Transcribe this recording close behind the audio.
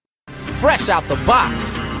fresh out the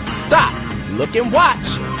box. Stop, look and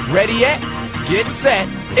watch. Ready yet? Get set.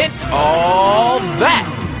 It's all that.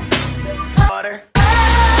 Water.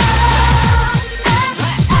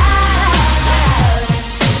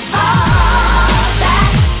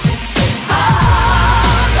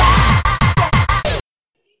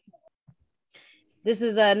 This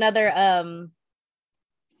is another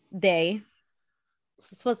day.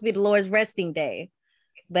 It's supposed to be the Lord's resting day,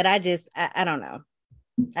 but I don't know.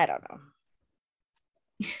 I don't know.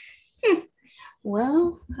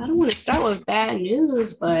 Well, I don't want to start with bad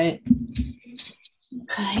news, but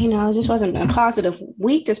it just wasn't a positive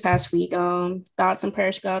week this past week. Thoughts and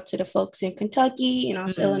prayers go out to the folks in Kentucky and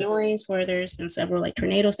also Illinois, where there's been several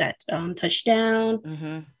tornadoes that touched down.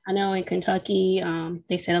 Mm-hmm. I know in Kentucky,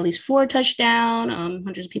 they said at least 4 touchdown.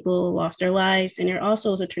 Hundreds of people lost their lives, and there also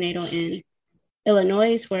was a tornado in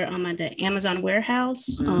Illinois where at the Amazon warehouse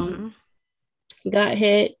got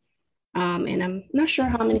hit. And I'm not sure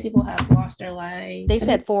how many people have lost their lives. They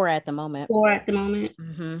said 4 at the moment. 4 at the moment.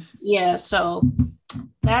 Mm-hmm. Yeah, so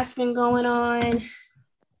that's been going on.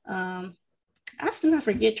 I often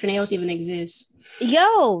forget tornadoes even exist.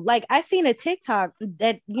 Yo, like I seen a TikTok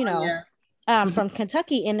that from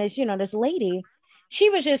Kentucky, and this lady, she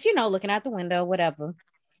was just looking out the window, whatever,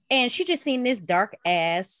 and she just seen this dark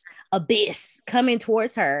ass abyss coming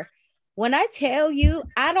towards her. When I tell you,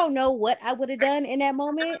 I don't know what I would have done in that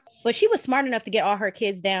moment, but she was smart enough to get all her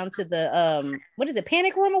kids down to the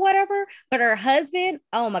panic room or whatever. But her husband,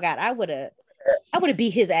 oh my God, I would have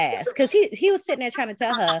beat his ass, because he was sitting there trying to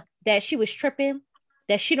tell her that she was tripping,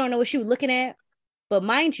 that she don't know what she was looking at. But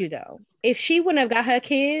mind you, though, if she wouldn't have got her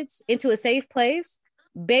kids into a safe place,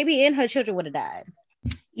 baby and her children would have died.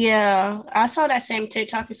 Yeah, I saw that same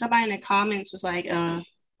TikTok, and somebody in the comments was like, a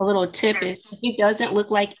little tip is if it doesn't look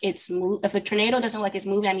like it's if a tornado doesn't look like it's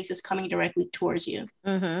moving, that means it's coming directly towards you.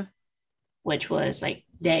 Mm-hmm. Which was like,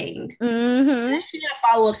 dang. Mm-hmm. She did a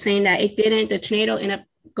follow-up saying that it didn't. The tornado ended up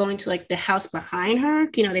going to like the house behind her.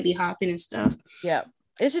 They be hopping and stuff. Yeah,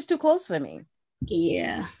 it's just too close for me.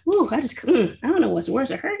 Yeah. Ooh, I don't know what's worse,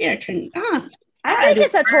 a hurricane or tornado. I think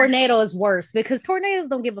it's a tornado is worse, because tornadoes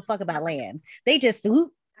don't give a fuck about land. They just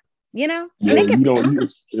Yeah,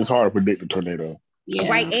 it's hard to predict a tornado. Yeah.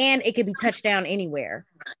 Right, and it could be touched down anywhere.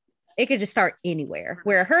 It could just start anywhere.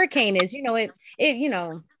 Where a hurricane is, it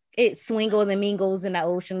swingles and mingles in the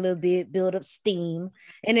ocean a little bit, build up steam,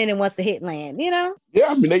 and then it wants to hit land. Yeah,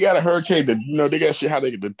 I mean, they got a hurricane that they got shit how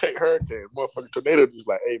they can detect hurricanes. Motherfucking tornado just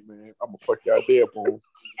like, hey man, I'm gonna fuck y'all there, boom.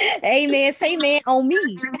 Hey man, say man on me.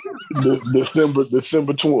 December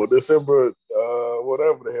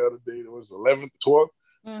whatever the hell the date was, 11th, 12th,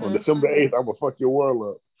 on December 8th, I'm gonna fuck your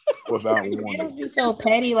world up. Without warning. It be so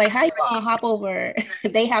petty. Like, how you gonna hop over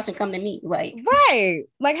their house and come to me? Like, right?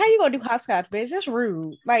 Like, how you gonna do hopscotch, bitch? That's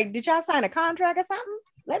rude. Like, did y'all sign a contract or something?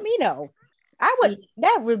 Let me know.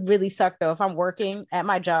 That would really suck though if I'm working at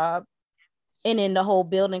my job and then the whole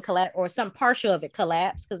building collapse or some partial of it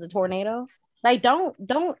collapse because of tornado. Like, don't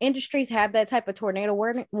industries have that type of tornado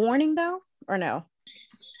warning though, or no?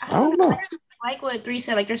 I don't know. Like what Three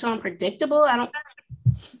said, like they're so unpredictable.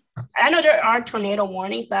 I know there are tornado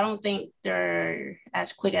warnings, but I don't think they're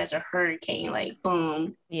as quick as a hurricane. Like,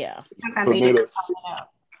 boom. Yeah. Sometimes they just pop it out.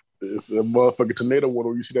 It's a motherfucking tornado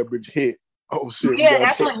warning where you see that bitch hit. Oh, shit. Yeah,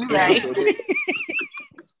 that's what you're right.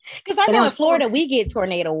 Because I know in Florida, we get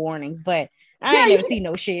tornado warnings, but I ain't never seen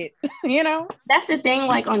no shit, That's the thing,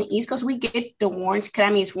 like, on the East Coast, we get the warnings because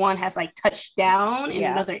that means one has, like, touched down in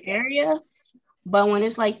another area. But when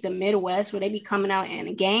it's, like, the Midwest, where they be coming out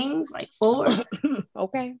in gangs, like, force.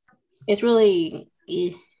 Okay. It's really,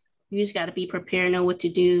 you just got to be prepared, know what to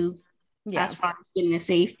do as far as getting the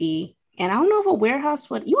safety. And I don't know if a warehouse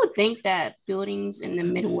you would think that buildings in the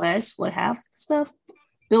Midwest would have stuff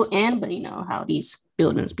built in, but how these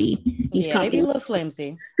buildings be. These companies. They be a little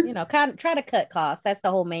flimsy. Kind of try to cut costs. That's the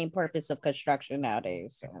whole main purpose of construction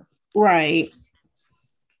nowadays. So. Right.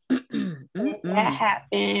 That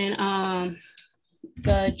happened.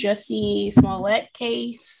 The Jussie Smollett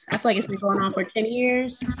case. I feel like it's been going on for 10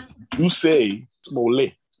 years. You say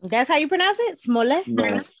Smollett. That's how you pronounce it? Smollett?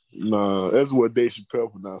 No, that's what Dave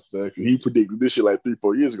Chappelle pronounced that. He predicted this shit like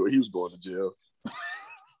 3-4 years ago. He was going to jail.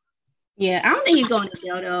 Yeah, I don't think he's going to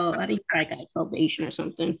jail though. I think he probably got probation or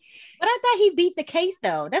something. But I thought he beat the case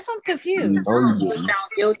though. That's why I'm confused. No, he was found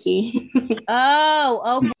guilty.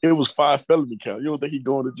 Oh, okay. It was 5 felony counts. You don't think he's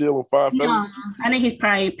going to jail on 5 felonies? I think he's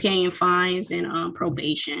probably paying fines and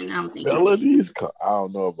probation. I don't think. Felonies? I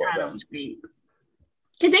don't know about that.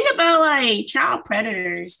 You think about like child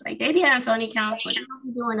predators, like they be having felony counts, but they don't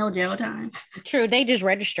be doing no jail time. True, they just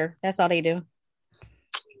register. That's all they do.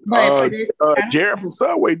 But Jared from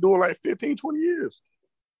Subway doing like 15, 20 years.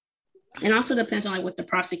 It also depends on like what the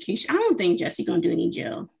prosecution. I don't think Jesse gonna do any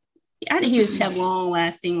jail. I think he was have long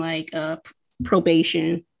lasting like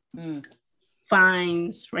probation,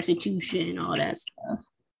 fines, restitution, all that stuff.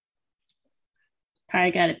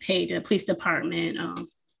 Probably got to pay the police department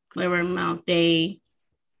whatever amount they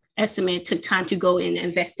estimate took time to go and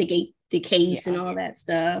investigate the case and all that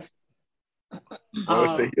stuff. I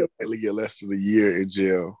would say he'll likely get less than a year in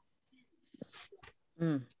jail.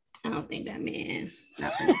 I don't think that man.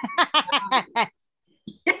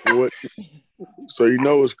 What? So you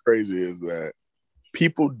know what's crazy is that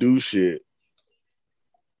people do shit.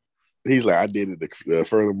 He's like, I did it to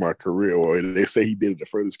further my career, or they say he did it to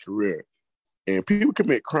further his career. And people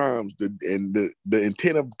commit crimes, and the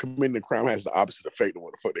intent of committing the crime has the opposite effect of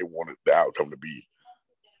what the fuck they wanted the outcome to be.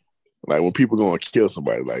 Like when people go and kill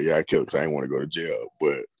somebody, like, yeah, I killed because I didn't want to go to jail,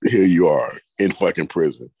 but here you are in fucking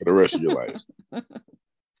prison for the rest of your life.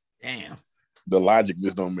 Damn. The logic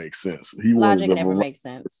just don't make sense. Logic never makes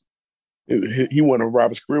sense. He wanted to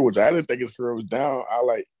rob his career, which I didn't think his career was down.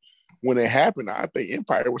 When it happened, I think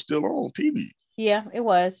Empire was still on TV. Yeah, it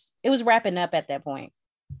was. It was wrapping up at that point.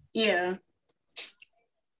 Yeah.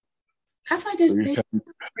 I feel like this thing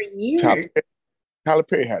for years. Tyler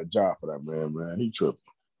Perry had a job for that man. He tripped.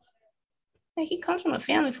 Like he comes from a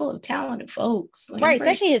family full of talented folks. Like, right,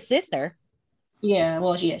 especially his sister. Yeah,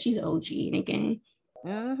 well, she's an OG in the game.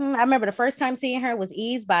 I remember the first time seeing her was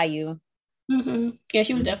Eve's Bayou. Yeah,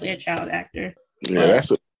 she was definitely a child actor. Yeah,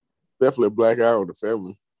 that's definitely a black eye on the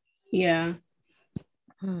family. Yeah.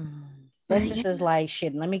 But this is like,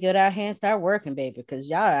 shit, let me get out here and start working, baby, because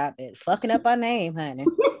y'all out there fucking up our name, honey.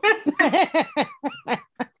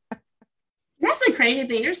 That's a crazy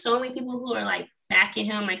thing. There's so many people who are like backing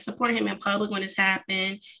him, like support him in public when it's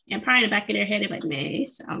happened, and probably in the back of their head, they're like, man,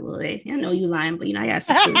 sound good. I know you lying, but I got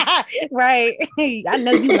something. Right. I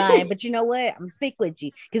know you lying, but you know what? I'm gonna stick with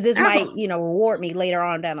you because this might, reward me later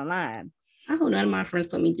on down the line. I hope none of my friends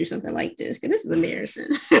put me through something like this because this is embarrassing.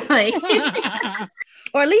 Like,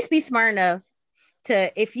 or at least be smart enough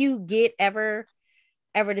to, if you get ever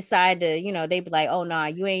decide to, they be like, oh no,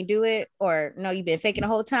 you ain't do it, or no, you've been faking the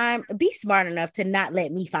whole time. Be smart enough to not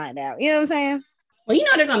let me find out. You know what I'm saying? Well,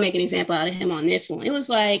 they're gonna make an example out of him on this one. It was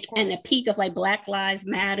like in the peak of like Black Lives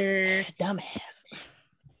Matter. Dumbass.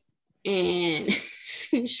 And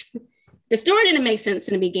the story didn't make sense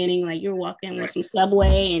in the beginning. Like you're walking with some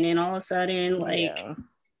Subway, and then all of a sudden, like,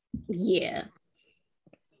 yeah.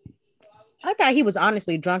 I thought he was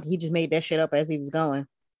honestly drunk. He just made that shit up as he was going.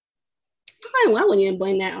 I wouldn't even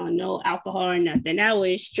blame that on no alcohol or nothing. That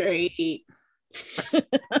was straight.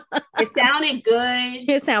 It sounded good.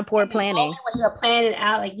 It sounded poor planning. When you were planning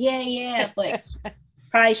out, like, yeah, but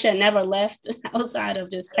probably should have never left outside of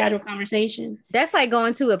just casual conversation. That's like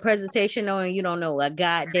going to a presentation knowing you don't know a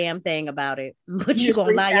goddamn thing about it, but you're going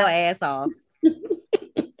to lie your ass off.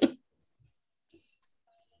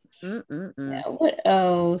 Yeah, what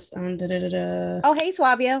else? Oh, hey,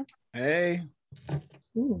 Swabio. Hey.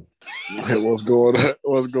 Ooh. What's going on?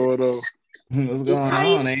 What's going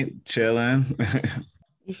on? Ain't chilling.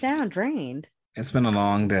 You sound drained. It's been a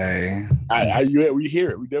long day. We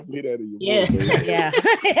hear it. We definitely hear that in your voice.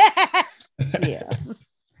 Yeah.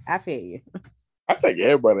 I feel you. I think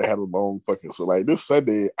everybody had a long fucking, so like this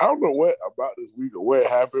Sunday, I don't know what about this week or what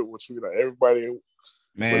happened with everybody.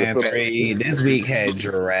 Man, this week had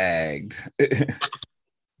dragged.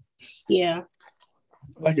 Yeah.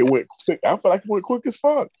 Like it went quick. I feel like it went quick as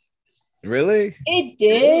fuck. Really? It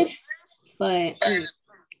did, but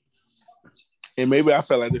and maybe I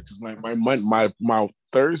felt like this is like my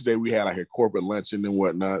Thursday we had like a corporate luncheon and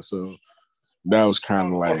whatnot, so that was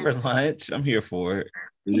kind of like corporate lunch. I'm here for it.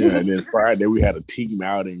 Yeah, and then Friday we had a team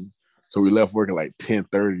outing, so we left work at like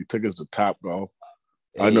 10:30. Took us to Topgolf.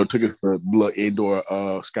 I know took us to a little indoor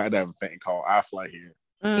skydiving thing called iFly here.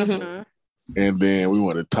 Mm-hmm. And then we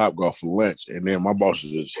went to Topgolf for lunch, and then my boss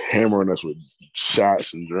was just hammering us with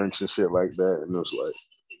shots and drinks and shit like that. And it was like,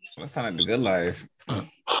 that sounded like the good life.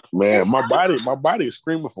 Man, my body is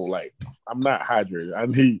screaming for like I'm not hydrated.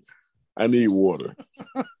 I need water.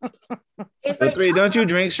 Don't you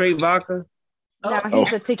drink straight vodka? No,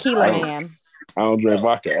 he's a tequila man. I don't drink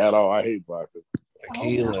vodka at all. I hate vodka.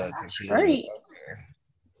 Tequila. Straight.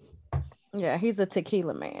 Yeah, he's a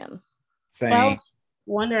tequila man. Same. Well,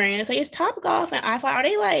 wondering if it's Topgolf and iFly, are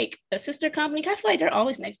they like a sister company? I feel like they're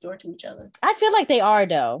always next door to each other. I feel like they are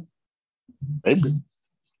though. Maybe.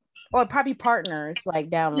 Or probably partners, like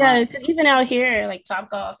down. Yeah, because even out here, like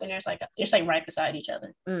Topgolf, and there's like right beside each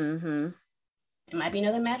other. Mm-hmm. It might be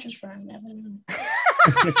another mattress firm. Never know.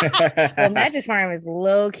 Well, Mattress Firm is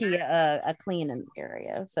low key a cleaning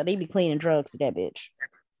area, so they be cleaning drugs with that bitch.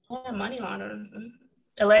 Yeah, money laundering.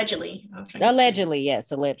 Allegedly. Allegedly,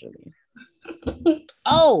 yes, allegedly.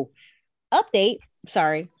 Oh, update.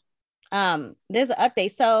 Sorry. There's an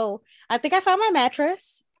update. So I think I found my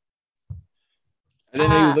mattress. I didn't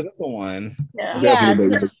know you was looking for one. Yeah.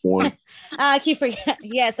 So, I keep forgetting.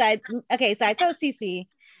 Yes, so I told Cece.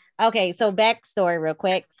 Okay, so backstory real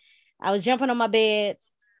quick. I was jumping on my bed,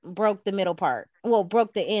 broke the middle part. Well,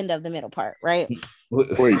 broke the end of the middle part, right?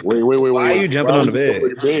 Wait. Why are you jumping on the bed?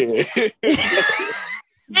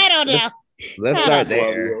 I don't know. Let's start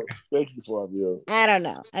there. Thank you, Flavio. I don't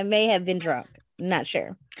know. I may have been drunk. I'm not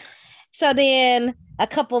sure. So then a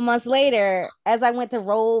couple months later, as I went to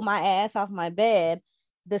roll my ass off my bed,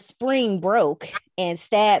 the spring broke and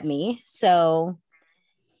stabbed me. So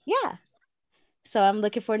yeah. So I'm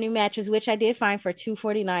looking for a new mattress, which I did find for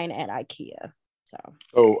 $249 at IKEA.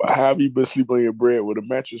 So have you been sleeping on your bed with a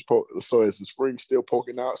mattress? So is the spring still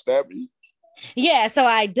poking out, stabbing you? Yeah, so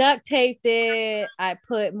I duct taped it. I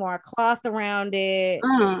put more cloth around it,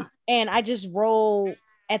 and I just roll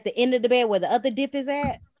at the end of the bed where the other dip is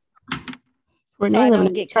at. Renee so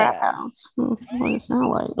living in a trap house. What does it sound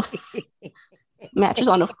like? Mattress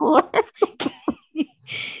on the floor.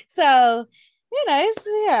 So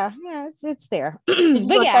it's there. But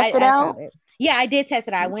yeah, test it out. Yeah, I did test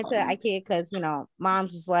it. I went to IKEA because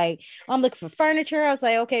mom's just like, I'm looking for furniture. I was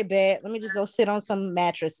like, okay, bet. Let me just go sit on some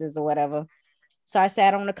mattresses or whatever. So I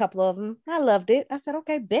sat on a couple of them. I loved it. I said,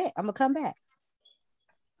 okay, bet. I'm gonna come back.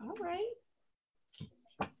 All right.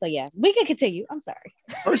 So yeah, we can continue. I'm sorry.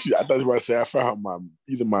 First, I thought you were about to say I found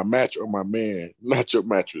either my match or my man, not your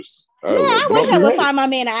mattress. I wish I would find my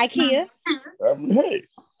man at IKEA. I mean, hey.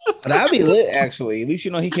 That'd be lit, actually. At least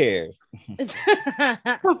you know he cares.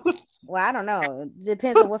 Well, I don't know. It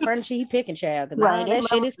depends on what furniture he picking, child. Right, that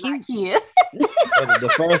shit is cute.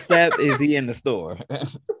 The first step is he in the store.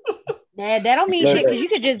 That don't mean shit because you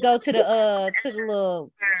could just go to the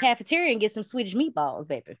little cafeteria and get some Swedish meatballs,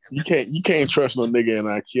 baby. You can't trust no nigga in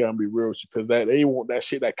IKEA. I'm be real with you because they want that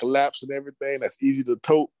shit that collapse and everything. That's easy to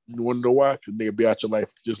tote. You want to know why? Because nigga be out your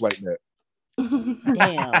life just like that.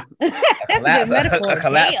 Damn. That's a good metaphor. A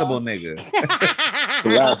collapsible nigga.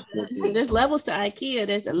 There's levels to IKEA.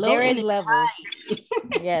 There's the low. There is levels.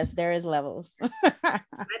 Yes, there is levels.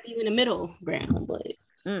 Might be in the middle ground, but.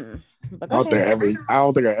 I don't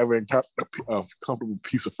think I ever encountered a comfortable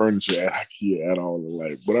piece of furniture at IKEA at all in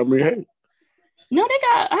life. But I mean, hey. No,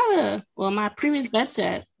 my previous bed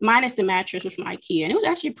set, minus the mattress, was from IKEA, and it was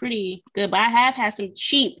actually pretty good. But I have had some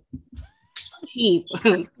cheap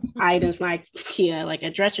items from IKEA, like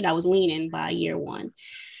a dresser that was leaning by year one.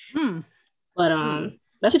 But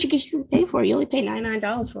that's what you pay for. You only pay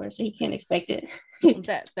 $99 for it, so you can't expect it.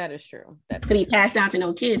 That is true. That could be passed down to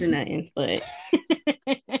no kids or nothing, but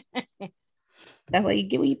that's what you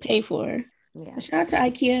get. What you pay for. Yeah. Shout out to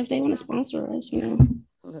IKEA if they want to sponsor us.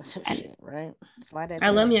 Right? I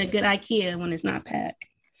love me a good IKEA when it's not packed.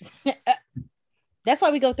 That's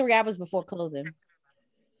why we go 3 hours before closing.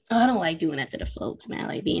 Oh, I don't like doing that to the folks, man.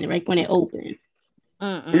 Like being right when it open. 3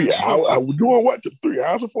 hours? I was doing what? 3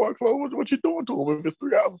 hours before I close? What you doing to them if it's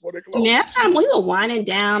 3 hours before they close? Yeah, we were winding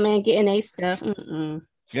down, man, getting their stuff.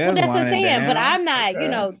 Well, that's what I'm saying, but I'm not,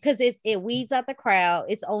 because it weeds out the crowd.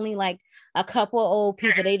 It's only like a couple of old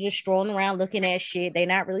people. They just strolling around looking at shit. They're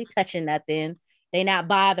not really touching nothing. They're not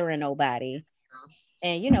bothering nobody.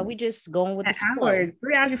 And, we just going with the sport.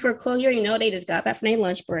 3 hours before close, they just got back from their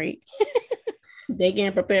lunch break. They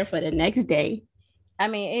getting prepared for the next day. I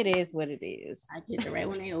mean, it is what it is. I get it right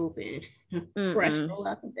when they open. Fresh roll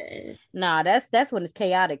out the bed. Nah, that's when it's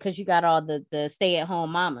chaotic because you got all the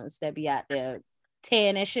stay-at-home mamas that be out there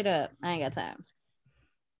tearing that shit up. I ain't got time.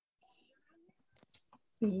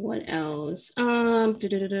 What else?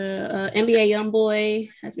 NBA YoungBoy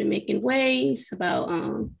has been making waves about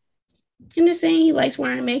him just saying he likes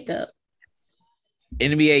wearing makeup.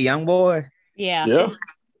 NBA YoungBoy? Yeah.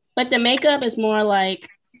 But the makeup is more like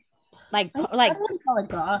I wouldn't call it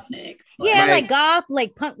gothic. Yeah, like goth,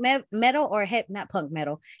 like punk metal or not punk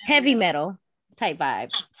metal, heavy metal type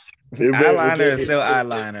vibes. Eyeliner is still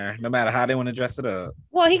eyeliner, no matter how they want to dress it up.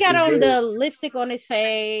 Well, he got on the lipstick on his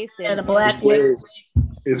face and the black lipstick.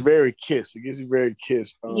 It's very Kiss. It gives you very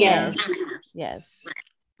Kiss. Yes.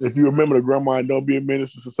 If you remember the grandma in Don't Be a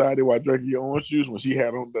Menace to Society while drinking your orange juice when she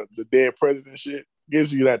had on the dead president shit,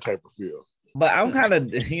 gives you that type of feel. But I'm kind of,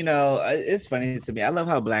 it's funny to me. I love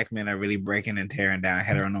how black men are really breaking and tearing down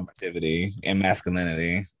heteronormativity and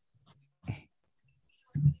masculinity.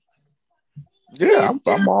 Yeah,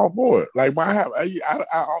 I'm all for it. Like I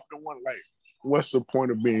often wonder, like, what's the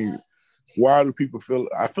point of being why do people feel?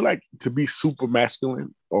 I feel like to be super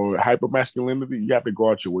masculine or hyper masculinity, you have to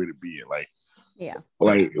go out your way to be it. Like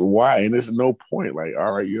why? And there's no point. Like,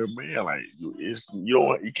 all right, you're a man. Like,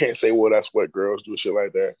 you can't say, well, that's what girls do, shit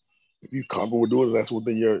like that. If you're comfortable doing it, that's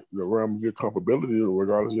within your realm of your comfortability,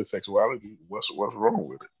 regardless of your sexuality. What's wrong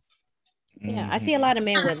with it? Yeah, I see a lot of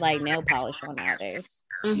men with like nail polish on nowadays.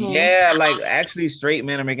 Mm-hmm. Yeah, like actually, straight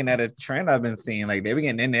men are making that a trend. I've been seeing, like they be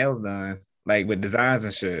getting their nails done, like with designs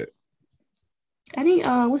and shit. I think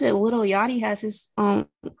was it Little Yachty has his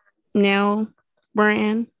nail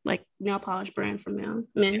brand, like nail polish brand for men.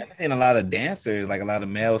 I've seen a lot of dancers, like a lot of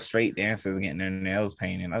male straight dancers getting their nails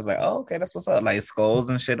painted. I was like, oh, okay, that's what's up. Like skulls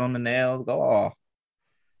and shit on the nails, go off.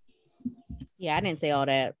 Yeah, I didn't say all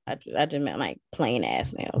that. I just meant like plain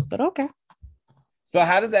ass nails, but okay. So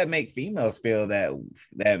how does that make females feel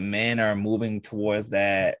that men are moving towards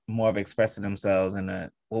that, more of expressing themselves in a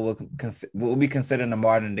what would be considered in the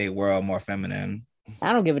modern day world more feminine?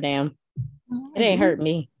 I don't give a damn. It ain't hurt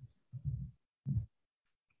me.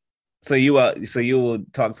 So you will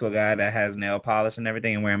talk to a guy that has nail polish and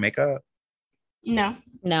everything and wearing makeup? No.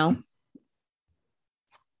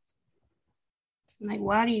 Like,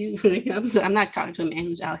 why do you? I'm not talking to a man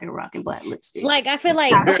who's out here rocking black lipstick. Like, I feel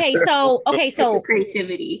like so the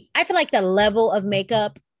creativity. I feel like the level of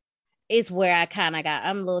makeup is where I'm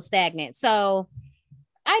a little stagnant. So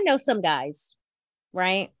I know some guys,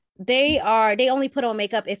 right? They only put on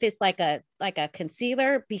makeup if it's like a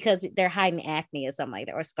concealer because they're hiding acne or something like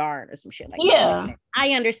that, or scarring or some shit like that. Yeah,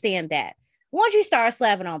 I understand that. Once you start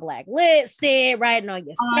slapping on black lipstick, writing on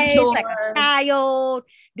your face like a child,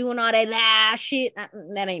 doing all that lash shit,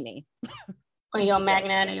 that ain't me. On your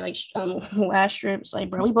magnetic lash strips, like,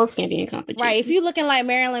 bro, we both can't be in competition. Right? If you looking like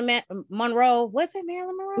Marilyn Monroe, what's it,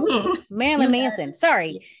 Marilyn Monroe? Marilyn Manson.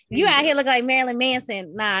 Sorry, you out here look like Marilyn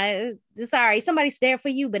Manson. Nah, sorry, somebody's there for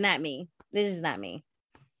you, but not me. This is not me.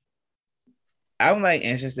 I'm like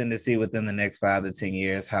interested to see within the next 5 to 10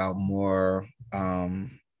 years how more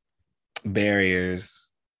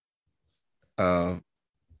barriers of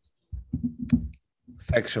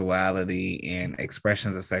sexuality and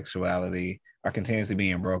expressions of sexuality are continuously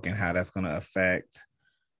being broken, how that's going to affect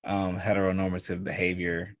heteronormative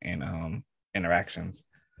behavior and interactions.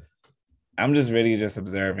 I'm just really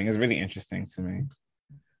observing. It's really interesting to me.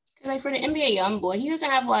 Like for the NBA YoungBoy, he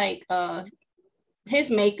doesn't have like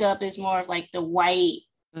his makeup is more of like the white,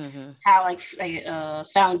 how like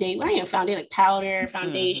foundation, not even foundation, like powder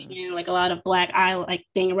foundation, like a lot of black eye, like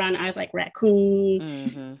thing around the eyes, like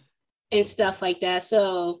raccoon and stuff like that.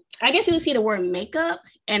 So I guess you see the word makeup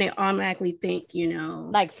and it automatically think,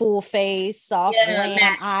 like full face, soft glam,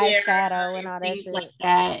 eyeshadow, and all that shit like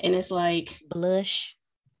that, and it's like blush.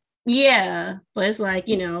 Yeah, but it's like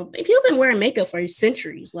people been wearing makeup for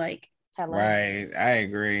centuries, like. Hello. Right, I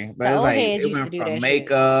agree. But it's like it went from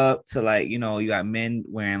makeup to like you got men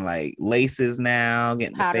wearing like laces now,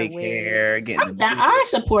 getting the fake hair, getting I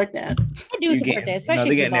support that. I do support that, especially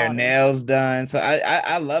they're getting their nails done. So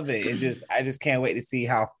I love it. I just can't wait to see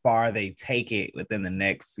how far they take it within the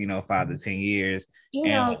next 5 to 10 years.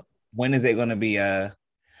 When is it going to be I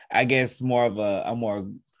guess more of a more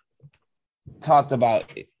talked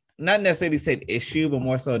about, not necessarily said issue, but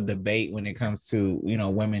more so a debate when it comes to,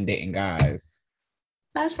 women dating guys.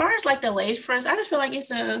 As far as like the lace fronts, I just feel like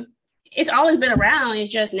it's always been around.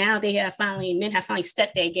 It's just now men have finally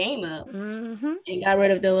stepped their game up and got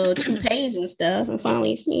rid of the little toupees and stuff and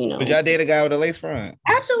finally, Would y'all date a guy with a lace front?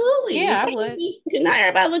 Absolutely. Yeah, I would. Not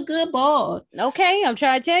everybody look good bald. Okay, I'm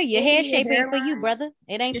trying to tell you, your hair shape ain't for you, brother.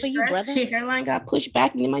 It ain't for you, brother. Your hairline got pushed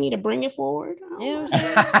back and you might need to bring it forward. You know what I'm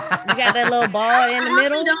saying? You got that little bald in the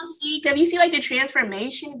middle. Don't see, because you see like the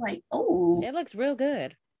transformation, like, oh. It looks real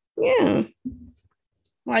good. Yeah.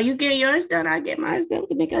 While you get yours done, I get mine done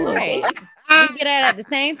to make it look right. We get at the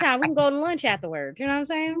same time. We can go to lunch afterwards. You know what I'm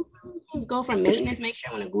saying? Go for maintenance. Make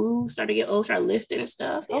sure when the glue start to get old, start lifting and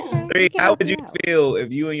stuff. Yeah. Okay. How would you feel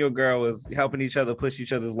if you and your girl was helping each other push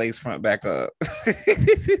each other's lace front back up?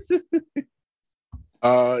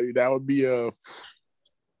 That would be the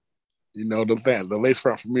lace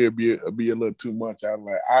front for me would be a little too much.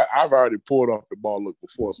 I've already pulled off the ball look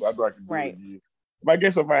before, so I'd like to do it again. But I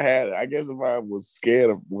guess if I was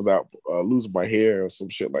scared of without losing my hair or some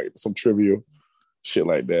shit like some trivial shit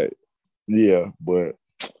like that, yeah. But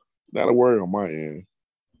not a worry on my end.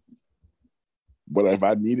 But if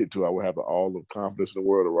I needed to, I would have all the confidence in the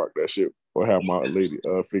world to rock that shit or have my lady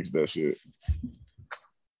fix that shit.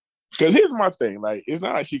 Because here's my thing, like it's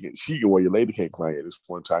not like she can well, your lady can't claim at this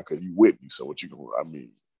point in time because you with me. So what you gonna? I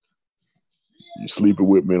mean, you sleeping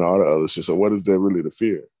with me and all the other shit. So what is there really to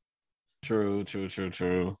fear? True.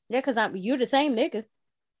 Yeah, because you're the same nigga.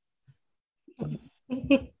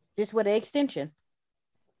 Just with an extension.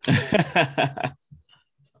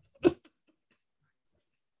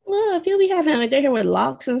 Well, people be having like they're here with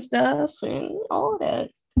locks and stuff and all that.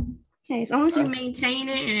 Okay, as long as you maintain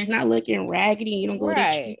it and it's not looking raggedy, you don't go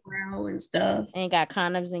to cheap route and stuff. Ain't got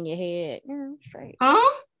condoms in your head. Yeah, straight.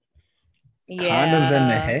 Huh? Yeah. Condoms in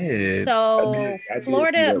the head. So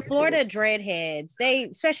Florida dreadheads, they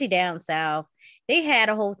especially down south, they had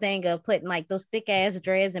a whole thing of putting like those thick ass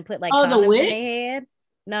dreads and put like condoms in their head.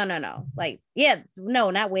 No. Like,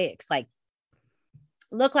 not wigs. Like,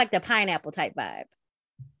 look like the pineapple type vibe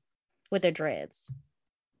with their dreads.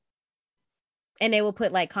 And they will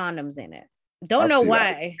put like condoms in it. Don't know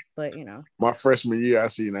why, but you know. My freshman year, I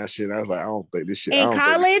seen that shit. I was like, I don't think this shit. In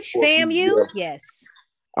college, FAMU, yes.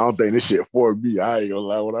 I don't think this shit for me. I ain't gonna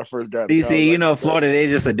lie. When I first got DC, you know, Florida, they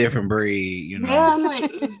just a different breed. You know, I'm like,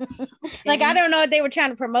 like I don't know if they were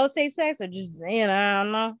trying to promote safe sex or just, you know, I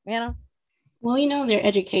don't know, you know. Well, you know, their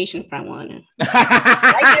education front one.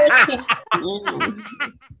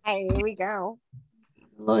 Hey, here we go.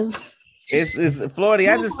 It's Florida.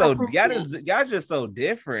 Y'all just so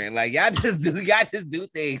different. Like y'all just do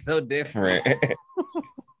things so different.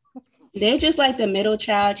 They're just like the middle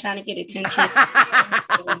child trying to get attention.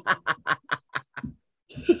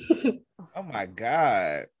 Oh my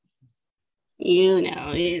God. You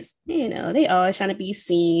know, they always trying to be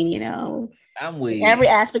seen, you know. I'm weak. Every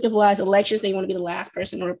aspect of life, elections, they want to be the last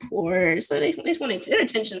person to report. So they just want to, they're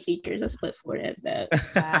attention seekers. Let's put Florida as that.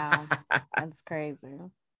 Wow. That's crazy.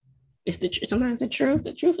 It's sometimes the truth.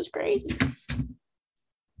 The truth is crazy.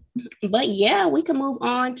 But yeah, we can move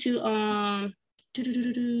on to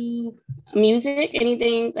music.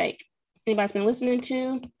 Anything like anybody's been listening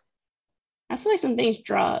to? I feel like some things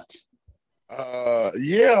dropped.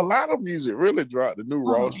 Yeah, a lot of music really dropped. The new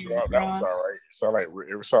Ross dropped. That was all right.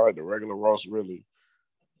 It sounded like the regular Ross, really.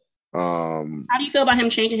 How do you feel about him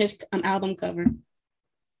changing his album cover?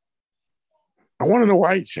 I want to know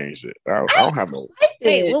why he changed it. I don't have no.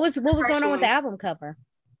 Wait, what was going on with the album cover?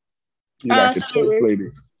 Yeah,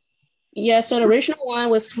 so the original one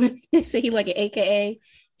was when they say he like an AKA.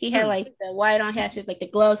 He had like the white on, has his like the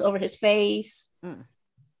gloves over his face.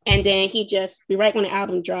 And then he just, right when the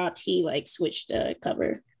album dropped, he like switched the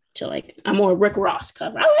cover to like a more Rick Ross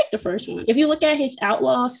cover. I like the first one. If you look at his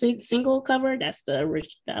Outlaw single cover,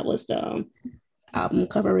 that was the album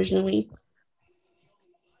cover originally.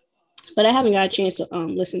 But I haven't got a chance to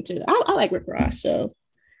listen to. I like Rick Ross, so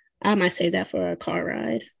I might say that for a car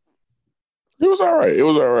ride. It was all right.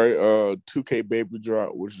 2K Baby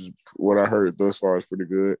dropped, which is what I heard thus far is pretty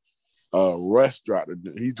good. Russ dropped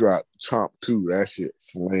Chomp 2. That shit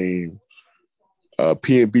flame.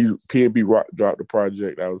 PNB Rock dropped the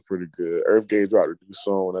project. That was pretty good. Earth Gang dropped a new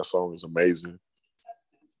song. That song is amazing.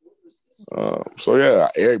 So yeah,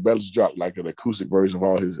 Eric Bellis dropped like an acoustic version of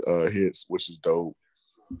all his hits, which is dope.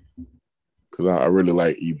 Cause I really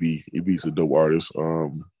like EB. EB's a dope artist. Yeah,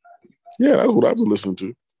 that's what I was listening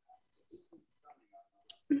to.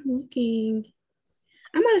 I'm looking.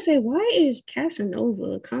 I'm going to say, why is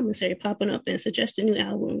Casanova commissary popping up and suggesting new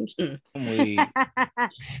albums? So I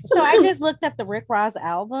just looked up the Rick Ross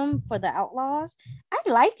album for the Outlaws. I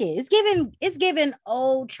like it. It's given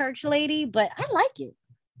old church lady, but I like it.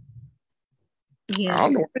 Yeah, I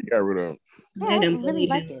don't know why they got rid of it. Yeah, I really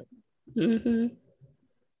like it. Mm-hmm.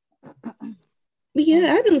 But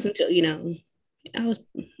yeah, I've been listening to, you know, I was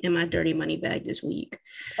in my dirty money bag this week.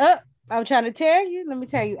 I'm trying to tell you. Let me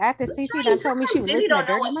tell you. After Cece done told me she was listening to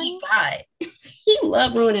Dirty Money. He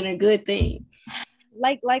loved ruining a good thing.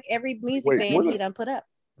 Like every music band he done put up.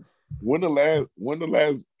 When the last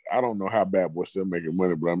I don't know how Bad Boy still making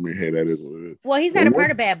money, but I mean, hey, that is what it is. Well, he's not a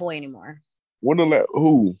part of Bad Boy anymore.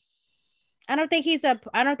 Who? I don't think he's a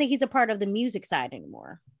part of the music side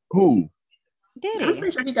anymore. Who? Did I'm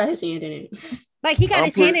pretty sure he got his hand in it. Like he got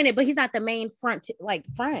his hand in it, but he's not the main front.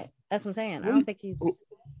 Front. That's what I'm saying. I don't think he's.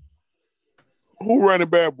 Who running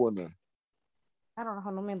Bad Boy now? I don't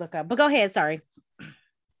know. Let me look up. But go ahead. Sorry.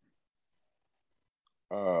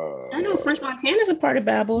 I know French Montana's a part of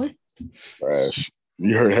Bad Boy. Trash.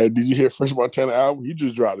 Did you hear French Montana album? He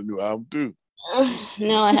just dropped a new album too.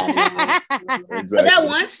 No, I haven't. Exactly. But that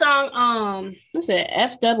one song, what's it?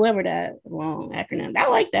 FW, whatever that long acronym. I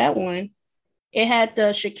like that one. It had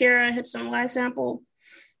the Shakira Hips on Live sample.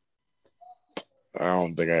 I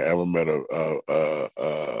don't think I ever met a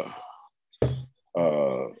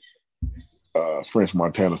French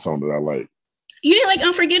Montana song that I like. You didn't like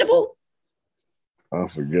Unforgettable?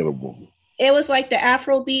 Unforgettable. It was like the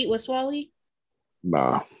Afro beat with Swally.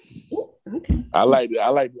 Nah. Ooh, okay. I liked it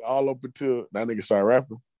all up until that nigga started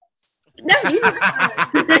rapping.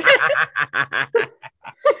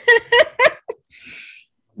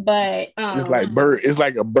 But it's like bird. It's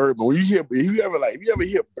like a Birdman. When you hear, if you ever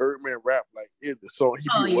hear Birdman rap, like in the song,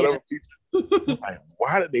 he do whatever feature. Like,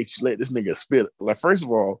 why did they let this nigga spit? Like, first of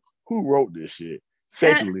all, who wrote this shit?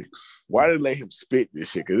 Secondly, why did they let him spit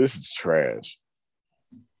this shit? Because this is trash.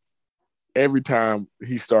 Every time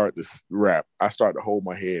he started to rap, I start to hold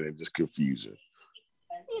my head and just confuse it.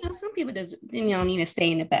 Some people just need to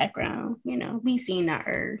stay in the background. Be seen, not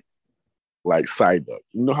heard. Like Psyduck.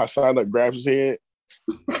 You know how Psyduck grabs his head?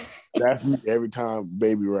 That's me every time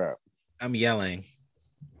Baby rap. I'm yelling.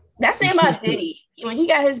 That's the same about Diddy. When he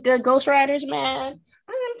got his good ghostwriters, man,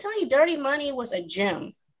 I'm telling you, Dirty Money was a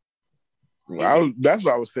gem. That's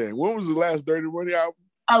what I was saying. When was the last Dirty Money album?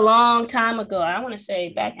 A long time ago. I want to say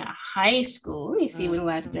back in high school. Let me see when the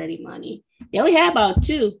last Dirty Money. They only had about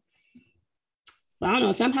 2. But I don't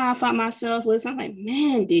know. Somehow I found myself with something like,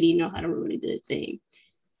 man, Diddy know how to ruin a good thing.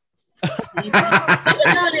 That's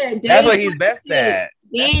what he's best at.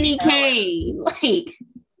 Danny Kane. Like, he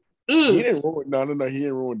didn't ruin. No. He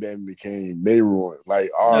didn't ruin Danny Kane. They ruined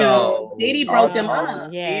Diddy broke them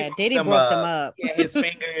up. Yeah, Diddy broke them up. Yeah, his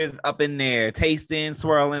fingers up in there, tasting,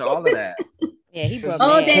 swirling, all of that. Yeah, he broke.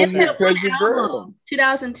 Because your girl,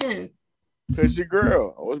 2010. Because your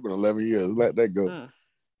girl. Oh, it's been 11 years. Let that go.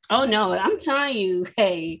 Oh no, I'm telling you,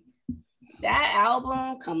 hey, that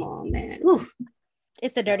album. Come on, man. Ooh.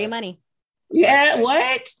 It's the Dirty Money. Yeah,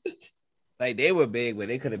 what? Like, they were big, but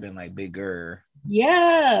they could have been like bigger.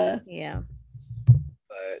 Yeah.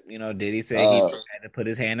 But Diddy said he had to put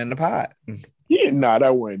his hand in the pot. Yeah,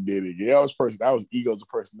 that wasn't Diddy. That was egos of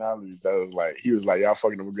personalities. That was like, he was like, y'all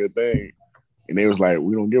fucking them a good thing. And they was like,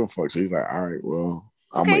 we don't give a fuck. So he's like, all right, well,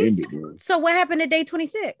 I'm gonna end it. Man. So what happened to Day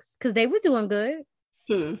 26? Because they were doing good.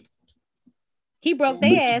 He broke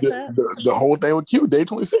their ass up. The whole thing with Q, Day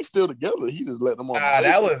 26 still together. He just let them on.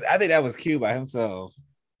 I think that was Q by himself.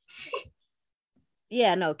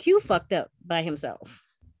 Yeah, no, Q fucked up by himself.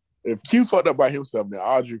 If Q fucked up by himself, then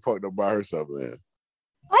Audrey fucked up by herself. Then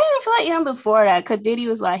I didn't feel like him before that, because Diddy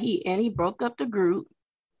was like he broke up the group,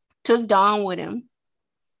 took Dawn with him.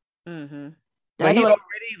 But he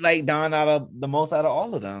already like Dawn out of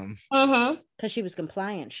all of them. Because she was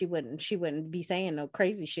compliant. She wouldn't be saying no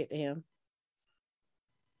crazy shit to him.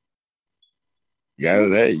 You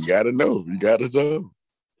gotta know. You gotta know.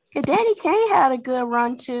 Danny Kane had a good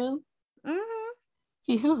run too.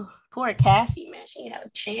 Poor Cassie, man. She didn't have a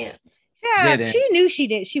chance. Yeah, she knew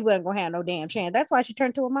she wasn't gonna have no damn chance. That's why she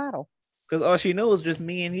turned to a model. Because all she knew was just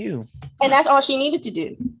me and you. And that's all she needed to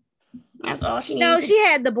do. That's all she needed. No, she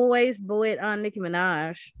had the boys with Nicki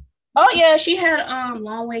Minaj. Oh yeah, she had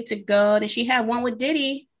Long Way to Go, and she had one with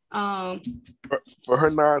Diddy. For her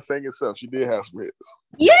non-singing self, she did have some hits.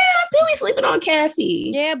 Yeah, Billy sleeping on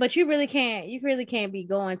Cassie. Yeah, but you really can't be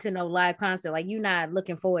going to no live concert. Like, you're not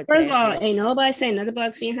looking forward to First of all, shit. ain't nobody saying nothing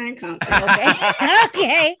about seeing her in concert.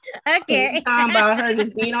 Okay. Okay. Talking about her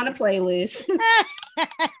just being on the playlist.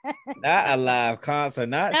 Not a live concert.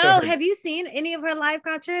 Not have you seen any of her live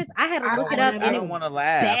concerts? I had to look it up, and I don't want to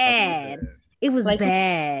laugh. Bad. It was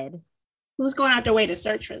bad. Who's going out their way to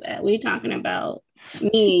search for that? We're talking about me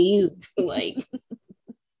and you. Like,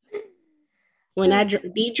 when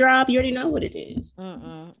that beat drop, you already know what it is.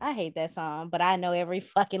 I hate that song, but I know every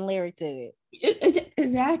fucking lyric to it.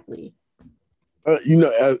 Exactly.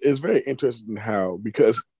 It's very interesting how,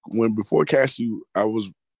 because before Cassie, I was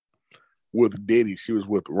with Diddy, she was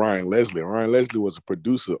with Ryan Leslie. Ryan Leslie was a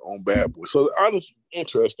producer on Bad Boy. So honestly,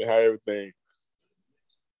 interesting how everything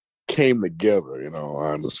came together,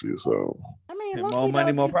 honestly. So I mean, more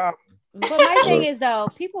money, more problems. But my thing is, though,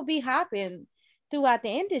 people be hopping throughout the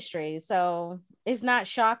industry, so it's not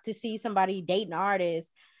shocked to see somebody dating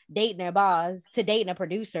artists, dating their boss, to dating a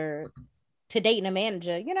producer, to dating a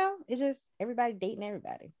manager. It's just everybody dating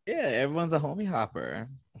everybody. Yeah, everyone's a homie hopper.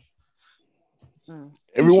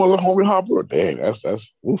 Everyone's a homie hopper. Damn,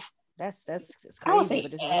 that's oof. That's crazy. I won't say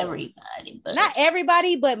everybody, but not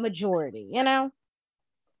everybody, but majority.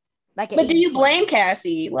 Like, but do you blame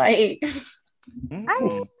Cassie? Like, I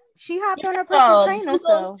mean, she hopped on her personal trainer. Who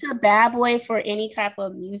goes to Bad Boy for any type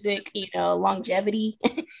of music, longevity?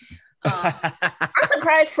 I'm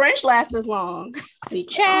surprised French lasts as long.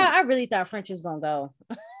 Child, I really thought French was gonna go.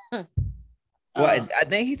 Well, I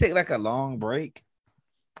think he take like a long break.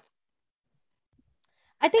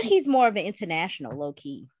 I think he's more of an international, low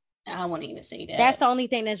key. I won't even say that. That's the only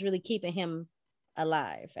thing that's really keeping him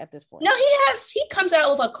alive at this point. No, he comes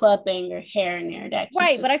out with a club banger here and there. That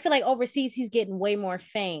right, but I feel like overseas he's getting way more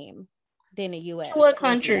fame than the US. What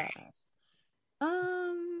country?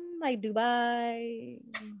 Like Dubai.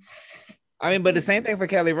 I mean, but the same thing for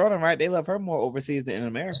Kelly Rowland, right? They love her more overseas than in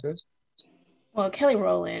America. Well, Kelly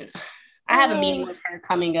Rowland, I have a meeting with her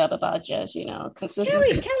coming up about just,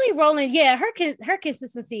 consistency. Kelly Rowland, yeah, her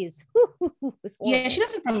consistency is yeah, she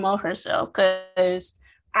doesn't promote herself because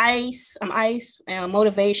ice,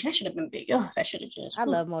 motivation. That should have been big. Oh, that should have just. I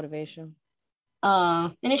love motivation.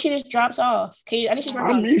 And then she just drops off. Okay,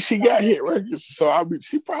 she got hit records, so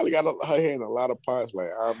she probably got her hand in a lot of pots. Like,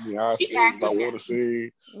 I sing if I want to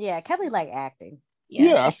sing. Yeah, Kelly like acting.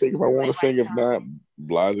 Yeah, I sing if I want to sing. If not,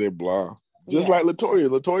 blah, blah. Just like Latoya.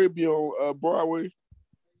 Latoya be on Broadway.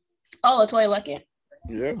 Oh, Latoya Luckett.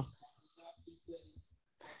 Yeah.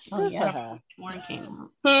 Good for her. Warren came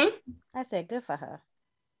out. I said good for her.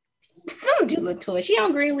 Don't do Latoya. She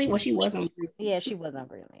on Greenleaf? Well, she was on Greenleaf. Yeah, she was on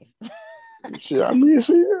Greenleaf. Yeah, I mean,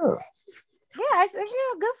 she Yeah, I said,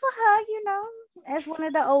 good for her, as one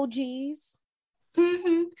of the OGs.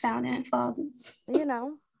 Founding fathers.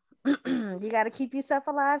 You got to keep yourself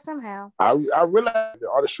alive somehow. I realize the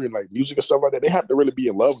artistry and like music and stuff like that, they have to really be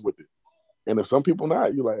in love with it. And if some people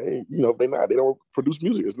not, you're like, hey, if they not, they don't produce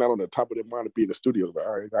music. It's not on the top of their mind to be in the studio. Like,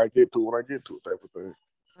 all right, I get to it when I get to it, type of thing.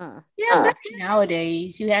 Yeah, especially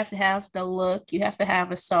nowadays, you have to have the look. You have to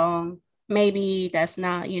have a song. Maybe that's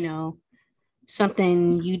not,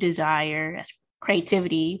 something you desire. That's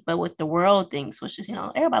creativity, but what the world thinks, which is,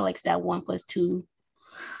 everybody likes that 1 + 2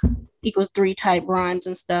 = 3 type rhymes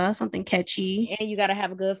and stuff, something catchy. And you got to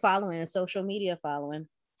have a good following, a social media following.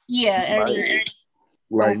 Yeah.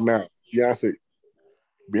 Like now,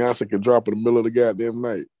 Beyonce can drop in the middle of the goddamn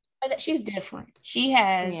night. She's different. She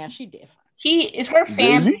has. Yeah, she different. She is her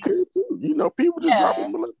family. Could too. People just drop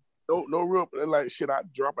in the middle. No real like shit. I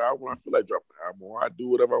drop an album when I feel like dropping an album, or I do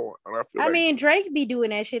whatever I want. And I mean, Drake be doing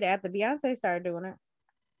that shit after Beyonce started doing it.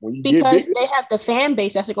 Because they have the fan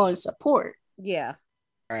base that's going to support. Yeah.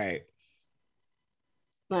 Right.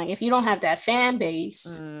 Like if you don't have that fan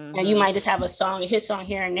base, and you might just have a hit song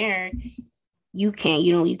here and there, you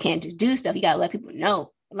can't just do stuff. You gotta let people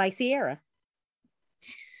know. Like Sierra.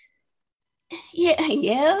 Yeah.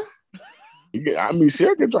 I mean,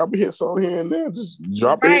 Sierra can drop a hit song here and there. Just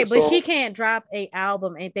drop a hit song. Right, but she can't drop an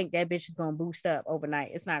album and think that bitch is gonna boost up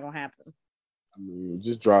overnight. It's not gonna happen. I mean,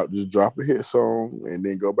 just drop a hit song and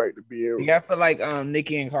then go back to being. Yeah, I feel like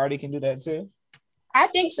Nicki and Cardi can do that too. I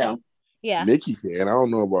think so. Yeah, Nicki can. I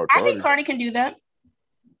don't know about Cardi. I think Cardi can do that,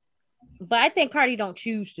 but I think Cardi don't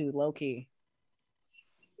choose to. Low key.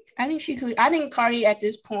 I think she could. I think Cardi at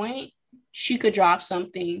this point she could drop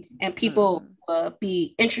something and people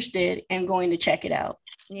be interested in going to check it out.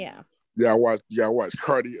 Yeah. Yeah, I watch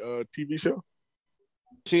Cardi TV show.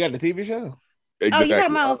 She got the TV show. Exactly. Oh, you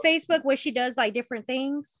talking about on Facebook where she does like different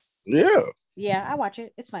things? Yeah. Yeah, I watch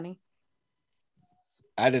it. It's funny.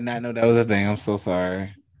 I did not know that was a thing. I'm so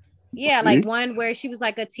sorry. Yeah, like one where she was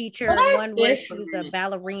like a teacher, one where she was a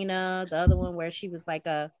ballerina, the other one where she was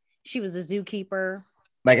a zookeeper.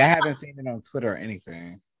 Like I haven't seen it on Twitter or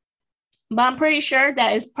anything. But I'm pretty sure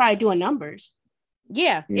that is probably doing numbers.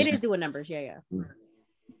 Yeah, it is doing numbers. Yeah.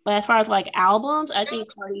 But as far as like albums, I think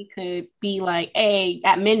Cardi could be like, hey,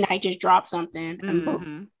 at midnight, just drop something. And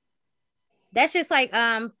boom. That's just like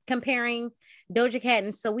comparing Doja Cat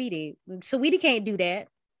and Saweetie. Saweetie can't do that,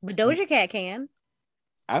 but Doja Cat can.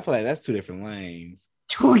 I feel like that's two different lanes.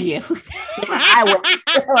 Oh yeah.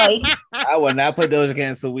 I would not put Doja Cat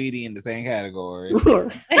and Saweetie in the same category.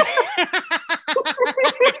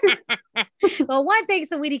 Well, one thing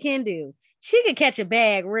Saweetie can do, she can catch a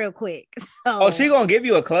bag real quick. So she gonna give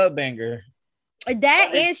you a club banger.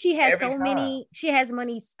 That and she has she has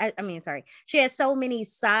so many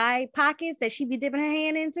side pockets that she be dipping her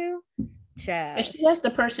hand into. And she has the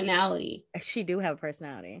personality. She do have a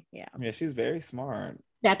personality. Yeah. Yeah, she's very smart.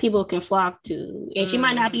 That people can flock to. And she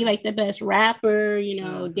might not be like the best rapper,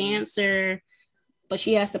 dancer, but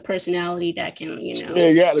she has the personality that can,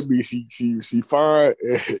 Yeah, gotta be. She fine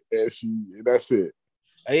and that's it.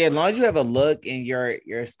 Yeah, as long as you have a look and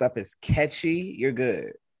your stuff is catchy, you're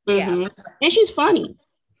good. Yeah. And she's funny.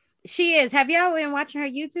 She is. Have y'all been watching her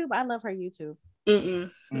YouTube? I love her YouTube.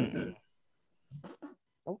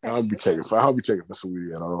 Okay. I'll be checking for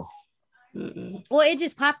Saweetie at all. Well, it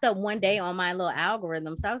just popped up one day on my little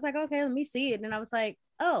algorithm. So I was like, okay, let me see it. And I was like,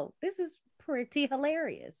 oh, this is pretty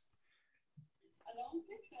hilarious.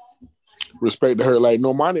 Respect to her. Like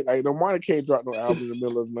Normani can't drop no album in the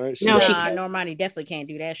middle of the night. Normani definitely can't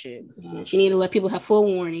do that shit. She need to let people have full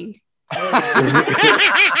warning. And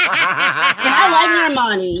I like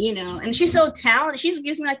Normani, and she's so talented. She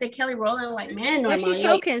gives me like the Kelly Rowland, like, man, Normani. She's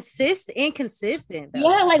so inconsistent. Though.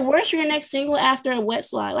 Yeah, like where's your next single after a Wet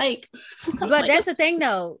Slide? Like, but that's the thing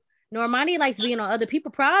though. Normani likes being on other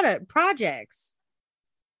people's projects.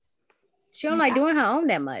 She don't like doing her own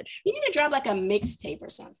that much. You need to drop like a mixtape or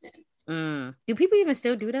something. Do people even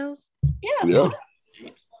still do those? Yeah.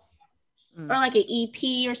 Or like an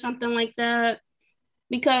EP or something like that.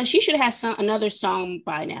 Because she should have another song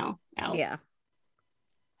by now out. Yeah.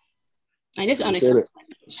 Like, this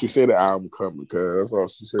she said the album coming, cause that's all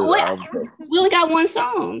she said. The album coming. We only got one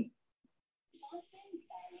song.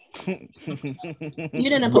 You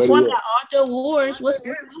didn't perform at all the awards. What's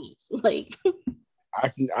like? I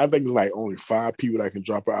think it's like only 5 people that can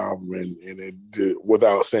drop an album and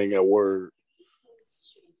without saying a word.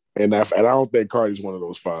 And I don't think Cardi's one of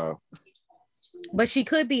those 5. But she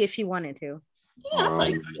could be if she wanted to. Yeah, I feel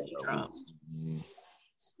like drop.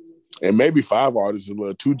 And maybe 5 artists is a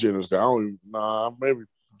little too generous. Maybe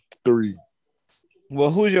 3. Well,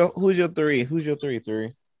 who's your 3? Who's your 3?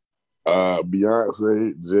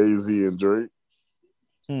 Beyonce, Jay-Z, and Drake.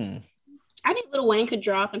 I think Lil Wayne could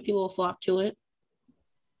drop and people will flock to it.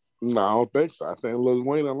 No, I don't think so. I think Lil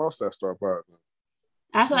Wayne lost that star power.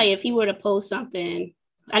 I feel like if he were to post something,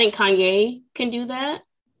 I think Kanye can do that.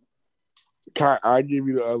 I give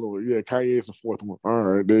you the other one. Yeah, Kanye's the 4th one. All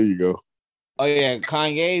right, there you go. Oh yeah,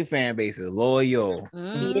 Kanye fan base is loyal.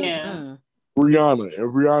 Yeah. Rihanna. If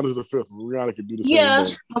Rihanna's the 5th one, Rihanna can do the same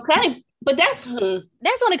thing. Okay. But that's only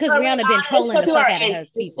because Rihanna been trolling the fuck out of her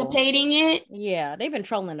people. Anticipating it. Yeah, they've been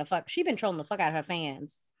trolling the fuck. She's been trolling the fuck out of her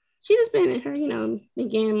fans. She's just been in her, been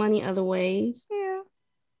gaining money other ways. Yeah.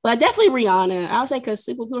 But definitely Rihanna. I would say because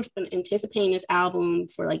people have been anticipating this album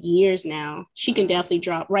for like years now. She can definitely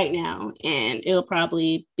drop right now, and it'll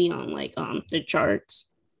probably be on like the charts.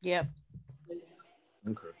 Yep.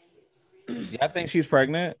 Okay. Yeah, I think she's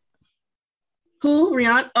pregnant. Who?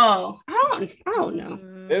 Rihanna? Oh, I don't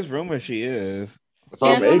know. There's rumors she is.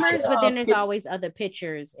 Yeah, rumors, but then there's always other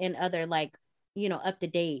pictures and other like, up to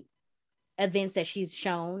date events that she's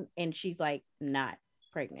shown, and she's like not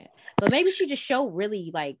pregnant. But maybe she just showed really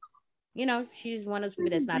like, she's one of those people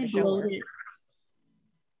that's not a shower.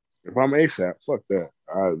 If I'm ASAP, fuck that.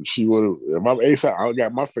 She would have. If I'm ASAP, I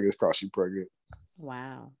got my fingers crossed she's pregnant.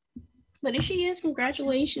 Wow. But if she is,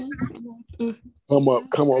 congratulations. Come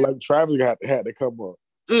on. Like Travis had to come up.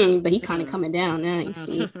 But he kind of coming down now, you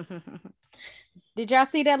see. Did y'all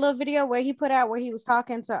see that little video where he put out where he was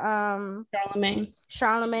talking to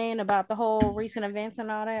Charlamagne about the whole recent events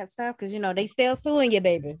and all that stuff? Because they still suing you,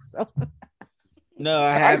 baby. So no,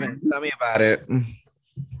 I haven't. Tell me about it.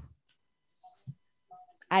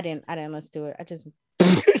 I didn't listen to it. I just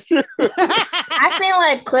I seen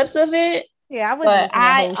like clips of it. Yeah, I wasn't listening to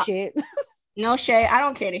that whole shit. No shade. I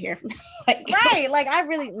don't care to hear from him. Right. Like I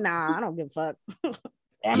don't give a fuck.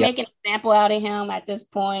 They're making an example out of him at this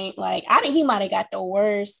point. Like, I think he might have got the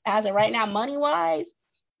worst as of right now, money wise.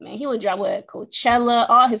 Man, he would drop Coachella,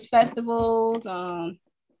 all his festivals.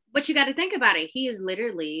 But you got to think about it. He is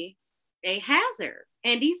literally a hazard,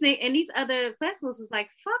 and these other festivals is like,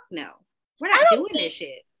 fuck no, we're not doing this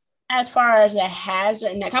shit. As far as a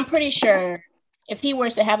hazard, like, I'm pretty sure if he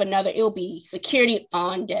was to have another, it'll be security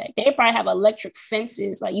on deck. They probably have electric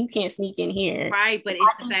fences, like you can't sneak in here. Right, but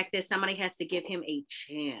it's the fact that somebody has to give him a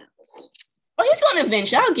chance. Well, he's going to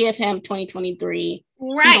eventually. I'll give him 2023.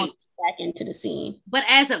 Right. Back into the scene. But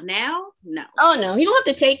as of now, no. Oh, no. He don't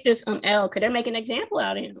have to take this L because they're making an example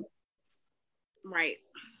out of him. Right.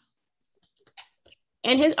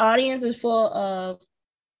 And his audience is full of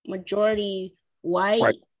majority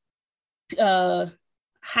white,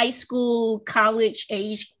 high school, college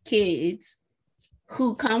age kids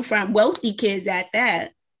who come from wealthy kids at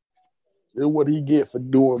that. And what he get for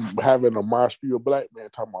having a mosh pit? A black man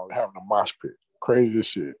talking about having a mosh pit. Crazy as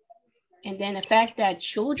shit. And then the fact that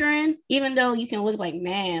children, even though you can look like,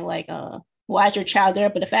 man, like, why is your child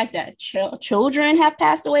there? But the fact that children have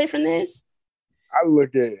passed away from this. I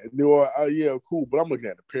look at it, yeah, cool, but I'm looking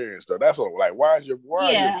at the parents though. That's all. Like,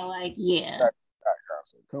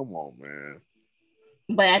 come on, man.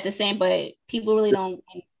 But but people really don't.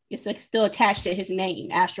 It's like still attached to his name,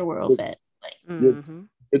 Astroworld Fest. Like,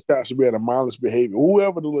 it's attached to be at a mindless behavior.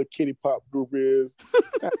 Whoever the little kitty pop group is.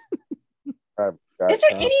 Is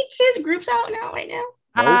there any kids groups out now right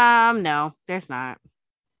now? No, there's not.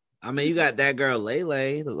 I mean, you got that girl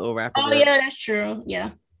Lele, the little rapper. Oh girl. Yeah, that's true. Yeah.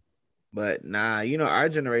 But nah, our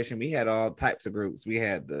generation, we had all types of groups. We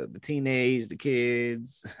had the teenage, the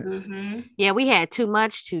kids. Yeah, we had Too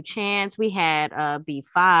Much, 2 Chance. We had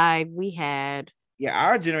B5. We had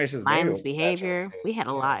our generation's mindless behavior. We had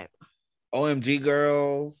a lot. OMG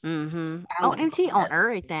girls. OMG on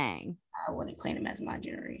everything. I wouldn't claim them as my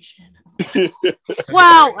generation.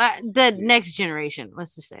 Well, the next generation.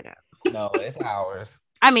 Let's just say that. No, it's ours.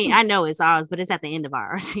 I mean, I know it's ours, but it's at the end of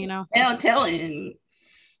ours. They don't tell him.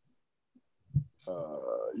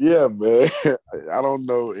 Yeah, man. I don't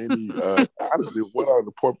know any. Honestly, what are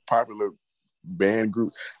the popular band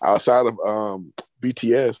groups outside of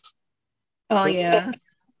BTS? Oh yeah.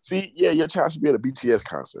 See, yeah, your child should be at a BTS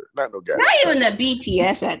concert. Not no guy. Not even the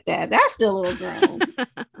BTS at that. That's still a little grown.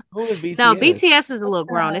 Who is BTS? No, BTS is a little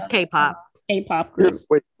grown. It's K-pop. K-pop group.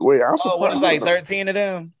 Wait. I'm surprised. What is like 13 of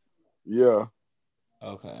them? Yeah.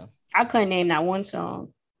 Okay. I couldn't name that one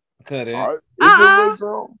song. Couldn't. Is it a little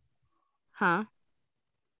grown? Huh?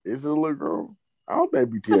 Is it a little grown? I don't think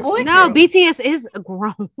BTS. No, BTS is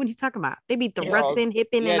grown. What are you talking about? They be thrusting,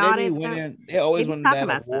 hipping, and all that stuff. They always win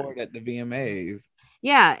that award at the VMAs.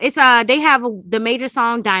 Yeah, it's they have the major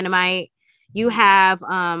song Dynamite. You have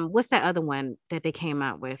what's that other one that they came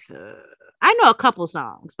out with? I know a couple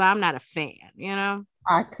songs, but I'm not a fan, you know.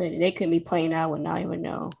 They couldn't be playing. I would not even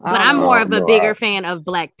know. But I'm more of a bigger fan of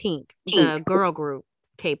Blackpink, the girl group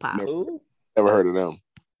K-pop. Never heard of them.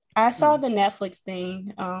 I saw the Netflix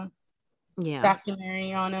thing,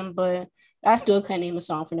 documentary on them, but I still couldn't name a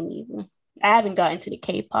song for them either. I haven't gotten to the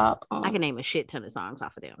K-pop. I can name a shit ton of songs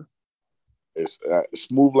off of them. It's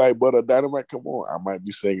Smooth Like Butter, Dynamite. Come on, I might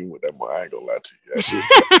be singing with that one. I ain't gonna lie to you.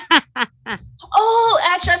 That oh,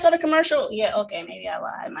 actually, I saw the commercial. Yeah, okay, maybe I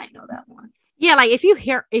lied. I might know that one. Yeah, like if you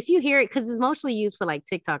hear it, because it's mostly used for like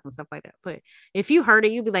TikTok and stuff like that. But if you heard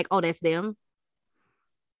it, you'd be like, "Oh, that's them."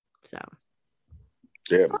 So,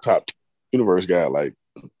 yeah, the top universe got like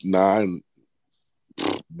 9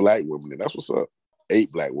 black women, and that's what's up.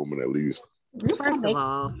 8 black women at least. First of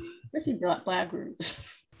all, let's see black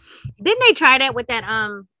groups. Didn't they try that with that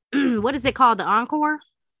what is it called, the Encore?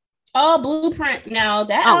 Oh, Blueprint. Now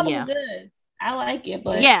that album is good. I like it,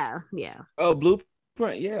 but yeah. Oh,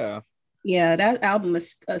 Blueprint, yeah. Yeah, that album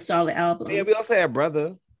is a solid album. Yeah, we also had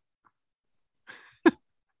Brother.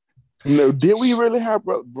 No, did we really have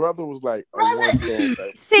Brother was like one song?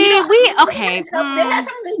 Like, see, we okay. They had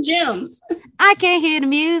some of the gems. I can't hear the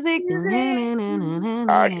music.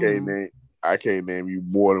 I can't name you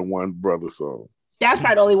more than one Brother song. That's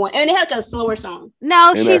probably the only one. And it had a slower song.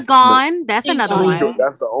 No, and She's Gone. That's another one.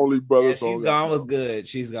 That's the only Brother song. She's Gone was good.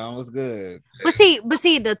 She's Gone was good. But see,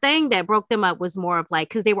 the thing that broke them up was more of like,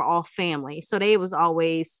 because they were all family. So they was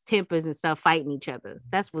always tempers and stuff fighting each other.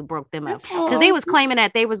 That's what broke them up. Because they was claiming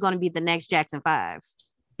that they was going to be the next Jackson 5.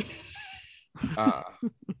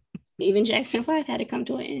 Even Jackson 5 had to come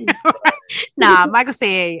to an end. Nah, Michael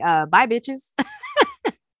said, bye, bitches.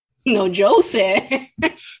 No, Joe said.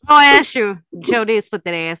 Oh, that's true. Joe did split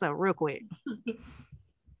that ass up real quick.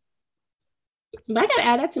 But I gotta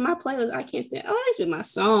add that to my playlist. I can't stand. Oh, that's been my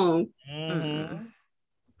song. Mm-hmm.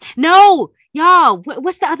 No, y'all.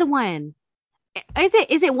 What's the other one? Is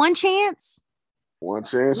it One Chance? One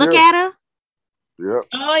Chance. Look at her. Yep.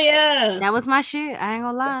 Oh yeah. That was my shit. I ain't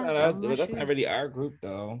gonna lie. That's not really our group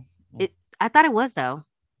though. I thought it was though.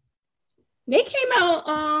 They came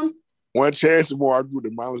out. One Chance is more our group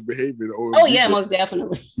than Mindless Behavior. Oh yeah, most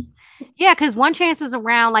definitely. Yeah, because One Chance was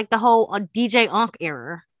around like the whole DJ Unk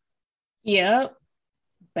era. Yep.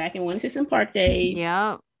 Back in 116 Park days.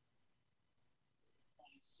 Yep.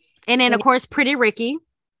 And then of course Pretty Ricky.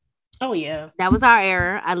 Oh yeah. That was our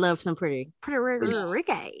era. I love some Pretty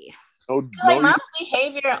Ricky. Mindless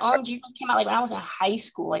Behavior and OMG came out like when I was in high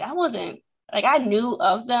school. Like I wasn't like I knew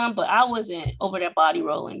of them, but I wasn't over their body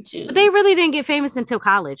rolling too. But they really didn't get famous until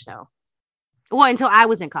college though. Well, until I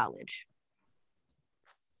was in college.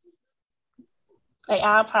 Like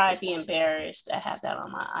I'll probably be embarrassed to have that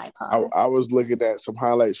on my iPod. I was looking at some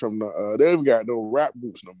highlights from the they haven't got no rap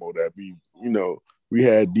groups no more that be, we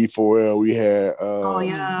had D4L, we had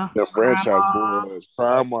the Franchise Boys,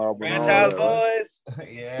 Crime Mob, Franchise Boys,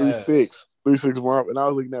 yeah, 3-6 Mob, and I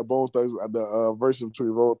was looking at Bone Thugs, the version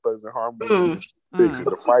between Bone Thugs and Harmony, and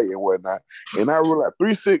the fight and whatnot, and I realized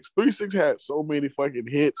 3-6 had so many fucking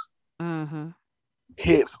hits,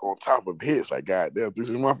 hits on top of hits, like goddamn,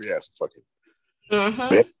 3-6 Mafia had some fucking.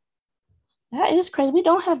 That is crazy. We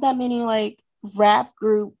don't have that many like rap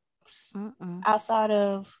groups outside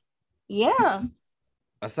of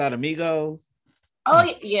outside of Migos.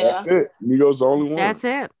 Oh yeah, that's it. Migos the only one. That's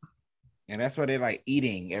it. And that's why they're like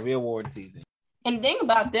eating every award season. And the thing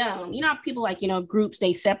about them, how people like groups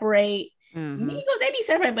they separate. Migos they be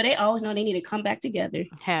separate, but they always know they need to come back together.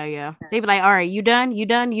 Hell yeah, they be like, all right, you done?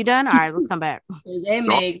 All right, let's come back. They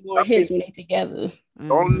make more hits when they together.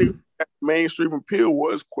 The only mainstream appeal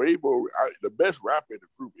was Quavo. The best rapper in the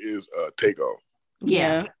group is Takeoff.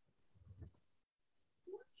 Yeah.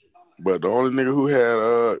 But the only nigga who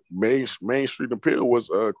had mainstream appeal was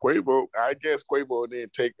Quavo. I guess Quavo and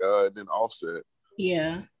then Offset.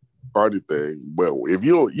 Yeah. Party thing. But if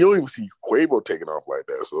you don't even see Quavo taking off like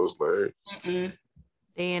that, so it's like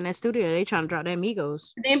They in that studio. They trying to drop their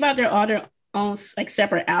Migos. The thing about all their own like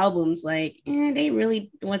separate albums, like they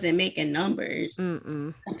really wasn't making numbers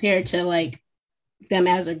compared to like them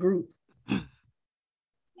as a group.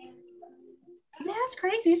 That's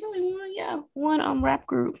crazy. It's only one rap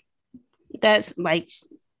group that's like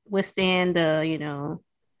withstand the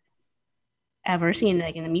adversity in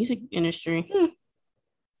the music industry.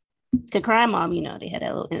 The Crime Mob, they had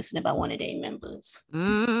that little incident about one of their members.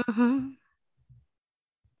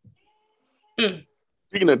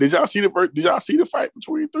 Speaking of, did y'all see the fight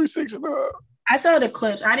between 3 6 and I saw the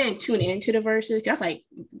clips. I didn't tune into the verses. I like,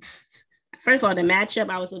 first of all, the matchup,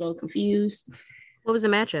 I was a little confused. What was the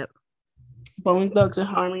matchup? Bone Thugs and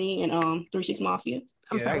Harmony and 3 6 Mafia.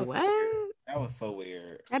 I'm sorry, what? That was so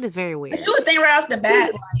weird. That is very weird. I do a thing right off the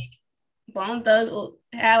bat, like Bone Thugs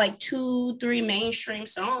had like 2-3 mainstream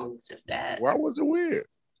songs, if that. Why was it weird?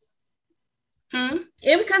 Because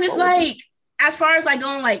it's like, as far as like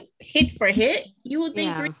going like hit for hit, you would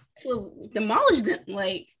think 3 will demolish them.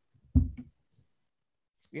 Like,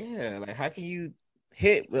 yeah, like how can you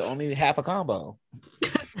hit with only half a combo?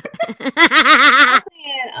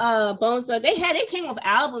 Bones Thugs, they came with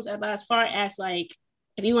albums, but as far as like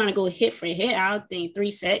if you want to go hit for hit, I would think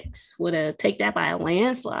 3 6 would take that by a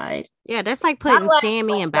landslide. Yeah, that's like putting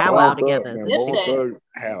Sammy and Bow Wow together. Bone Thugs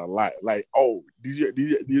had a lot. Like, did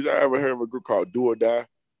you ever hear of a group called Do or Die?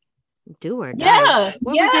 Do or Die. Yeah.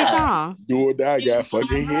 What was that song? Do or Die got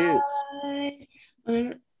fucking hits.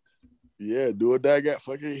 Yeah, Do or Die got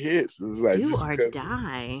fucking hits. It was like Do or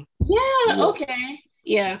Die. Yeah. Okay.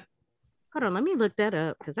 Yeah. Hold on, let me look that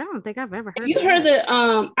up because I don't think I've ever heard. You heard the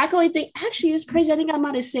I can only think. Actually, it's crazy. I think I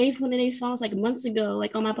might have saved one of these songs like months ago,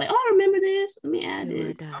 like on my play. Oh, I remember this. Let me add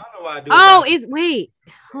this. I don't know why I do. Wait.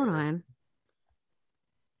 Hold on.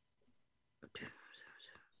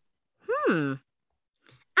 I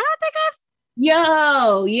don't think I've.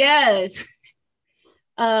 Yo, yes.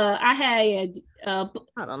 I had. Hold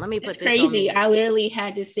on, let me put this. Crazy. I literally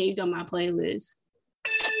had this saved on my playlist.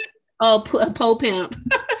 Oh, Po Pimp.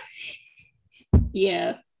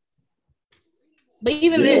 Yeah. But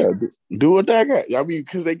even then, Do or Die got. I mean,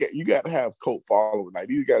 because you got to have cult followers. Like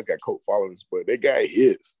these guys got cult followers, but they got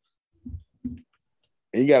hits.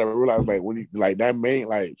 And you got to realize, like when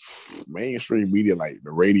that mainstream media, like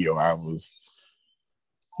the radio,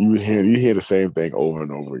 you hear the same thing over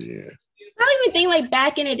and over again. I don't even think like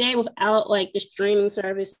back in the day without like the streaming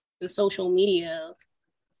service and social media,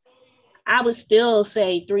 I would still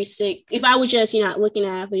say 3 6. If I was just looking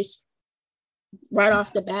at this right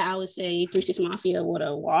off the bat, I would say 3 6 Mafia would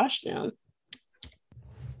have washed them.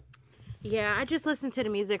 Yeah, I just listened to the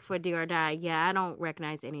music for Do or Die. Yeah, I don't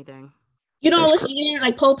recognize anything. You don't listen to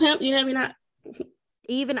like Po Pimp? You never not?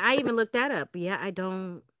 I even looked that up. Yeah, I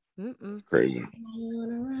don't. Crazy.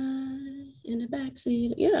 In the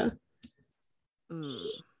backseat. Yeah.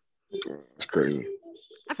 It's crazy.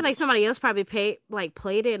 I feel like somebody else probably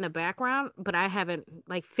played it in the background, but I haven't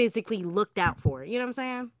like physically looked out for it. You know what I'm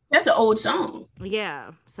saying? That's an old song.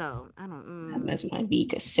 Yeah. So I don't. That might be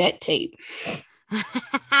cassette tape.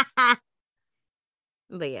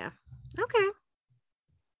 But yeah. Okay.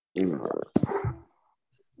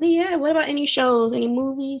 But yeah. What about any shows, any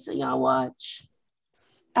movies that y'all watch?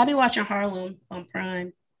 I've been watching Harlem on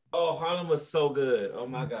Prime. Oh, Harlem was so good. Oh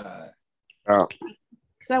my God.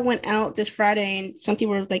 Because I went out this Friday and some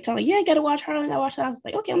people were like telling me, yeah, I gotta watch Harlem. I watched it. I was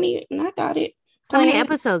like, okay, I got it. How many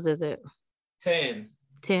episodes is it? 10.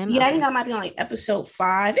 10? Yeah, I think I might be on like episode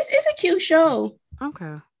 5. It's a cute show.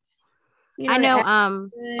 Okay. I know.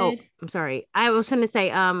 I'm sorry. I was going to say,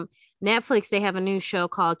 Netflix, they have a new show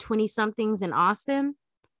called 20 Somethings in Austin.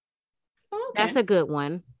 Oh, okay. That's a good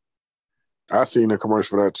one. I've seen a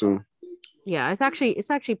commercial for that too. Yeah, it's actually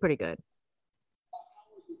pretty good.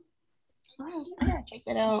 Oh, I gotta check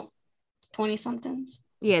that out. 20 somethings.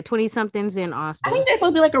 Yeah, 20 somethings in Austin. I think there's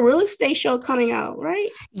supposed to be like a real estate show coming out, right?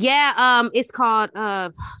 Yeah, it's called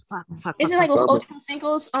Is it like with Ocho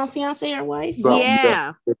Cinco's fiance or wife?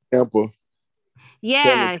 Yeah. Tampa.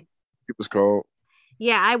 Yeah. It was called.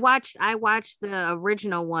 Yeah, I watched the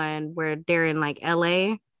original one where they're in like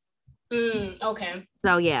LA. Okay.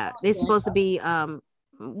 So yeah, it's supposed to be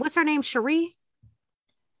what's her name? Cherie?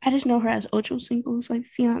 I just know her as Ocho Cinco's like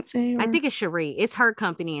fiance. I think it's Cherie. It's her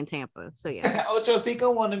company in Tampa. So yeah. Ocho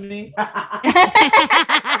Cinco wanted me.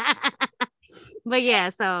 But yeah,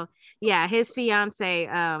 so yeah, his fiance.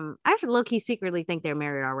 I low-key secretly think they're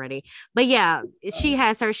married already. But yeah, she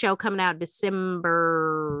has her show coming out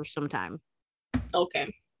December sometime.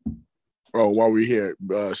 Okay. Oh, while we're here,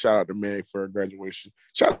 shout out to Meg for her graduation.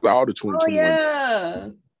 Shout out to all the 2021. Oh yeah,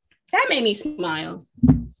 that made me smile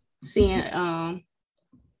seeing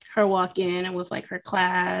her walk in with like her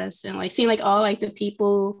class and like seeing like all like the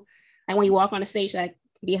people, like when you walk on the stage, like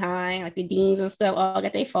behind like the deans and stuff, all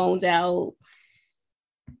got their phones out.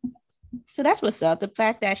 So that's what's up. The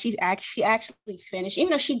fact that she actually finished,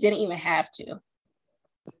 even though she didn't even have to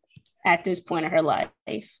at this point in her life.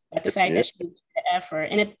 But the fact that she did the effort,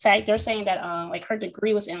 and in fact, they're saying that like her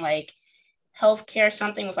degree was in like healthcare,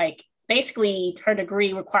 something with like basically her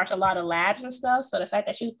degree requires a lot of labs and stuff. So the fact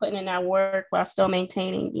that she was putting in that work while still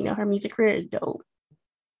maintaining, you know, her music career is dope.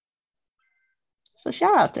 So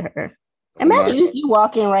shout out to her. Imagine you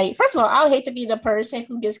walk in right. First of all, I would hate to be the person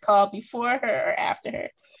who gets called before her or after her.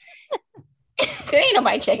 There ain't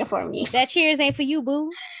nobody checking for me. That cheers ain't for you,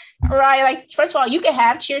 boo. Right. Like, first of all, you can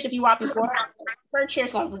have cheers if you walk before her. Her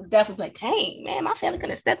cheers gonna definitely be like, dang, man, my family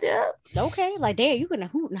couldn't have stepped up. Okay, like, damn, you couldn't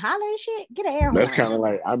hoot and holler and shit. Get an air horn. That's kind of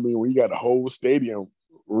like, I mean, when you got a whole stadium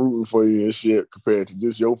rooting for you and shit compared to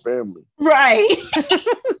just your family. Right.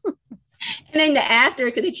 And then the after,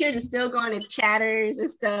 because the cheers are still going to chatters and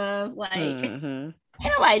stuff. Like, ain't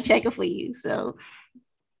nobody checking for you. So,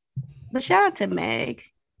 but shout out to Meg.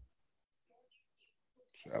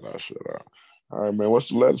 Shout out. All right, man. What's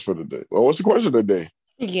the letters for today? Well, what's the question of the day?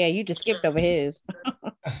 Yeah, you just skipped over his.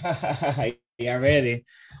 Yeah, ready.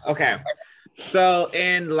 Okay. So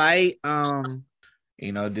in light,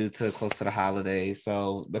 you know, due to close to the holidays,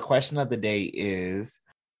 so the question of the day is,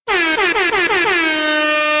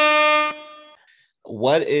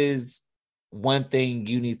 what is one thing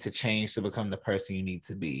you need to change to become the person you need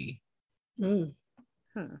to be?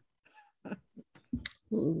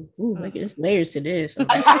 Ooh, like there's layers to this.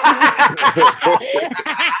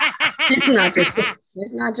 It's not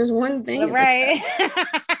just one thing, right?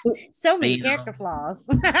 So many character flaws.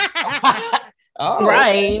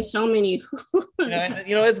 Right, so many.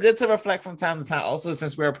 You know, it's good to reflect from time to time. Also,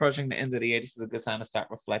 since we're approaching the end of the year, this is a good time to start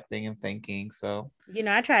reflecting and thinking. So, you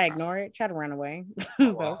know, I try to ignore it, try to run away.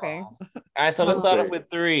 But okay. All right, so let's start off with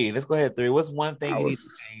 3. Let's go ahead, 3. What's one thing you need to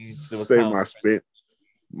change to become?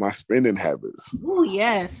 My spending habits. Oh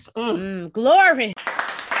yes, glory.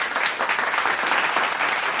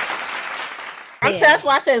 That's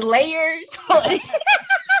why I said layers.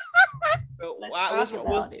 What's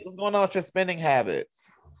going on with your spending habits?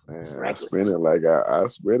 Man, I spend it like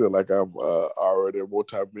I'm already a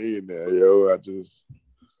multi-millionaire, yo.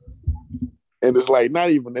 And it's like not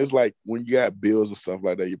even. It's like when you got bills and stuff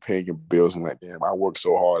like that, you're paying your bills and like, damn, I work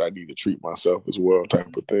so hard, I need to treat myself as well,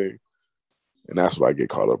 type of thing. And that's what I get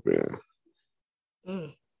caught up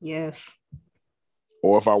in. Yes.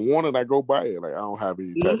 Or if I want it, I go buy it. Like I don't have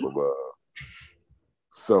any type of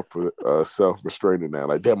self-restraint in that.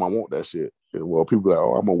 Like, damn, I want that shit. And well, people are like,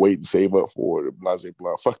 oh, I'm gonna wait and save up for it. Blah, blah,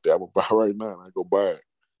 blah. Fuck that. I'm gonna buy it right now. And I go buy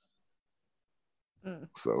it.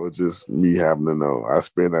 So it's just me having to know. I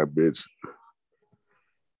spend that bitch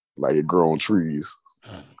like it growing trees.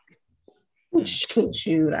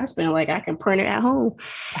 Shoot, I spend like I can print it at home.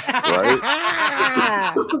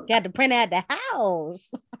 Right? Got to print it at the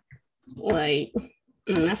house. Like,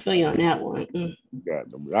 I feel you on that one.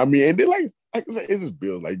 I mean, and then like I said, it's just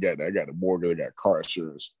bills. Like I got the mortgage, I got car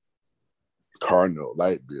insurance, car note,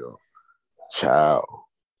 light bill, child.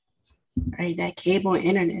 Right, that cable and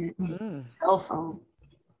internet, cell phone.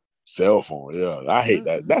 Yeah, I hate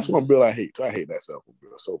that. That's one bill I hate. I hate that cell phone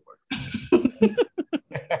bill so much.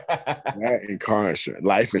 That and car insurance,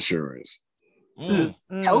 life insurance,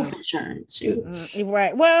 health insurance.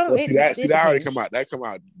 Right. Well, that already come out. That come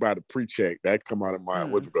out by the pre-check. That come out of my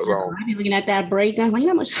what goes on. I be looking at that breakdown. Like,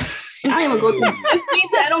 how much? I don't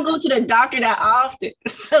go to the doctor that often.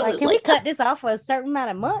 So like, can we cut this off for a certain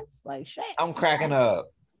amount of months? Like, shit. I'm cracking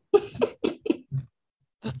up.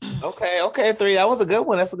 Okay, 3. That was a good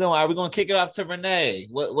one. That's a good one. Are we gonna kick it off to Renee?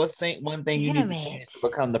 What's one thing you need to change to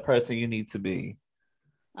become the person you need to be?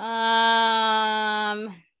 Fuck.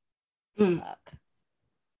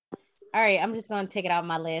 All right, I'm just gonna take it off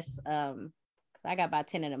my list. I got about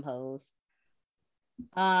 10 of them hoes.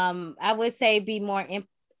 I would say be more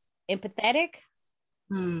empathetic.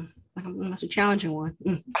 That's a challenging one.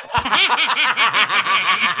 Because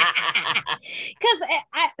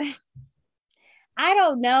I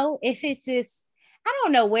don't know if it's just, I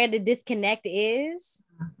don't know where the disconnect is.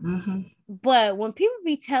 But when people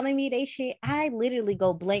be telling me they shit, I literally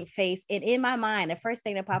go blank face. And in my mind, the first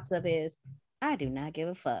thing that pops up is, I do not give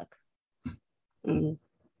a fuck. And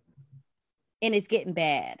it's getting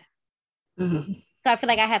bad. So I feel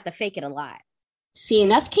like I have to fake it a lot. See,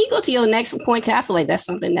 and can you go to your next point? Cause I feel like that's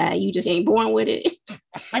something that you just ain't born with it.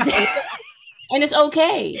 And it's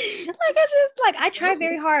okay. I try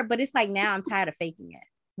very hard, but it's like now I'm tired of faking it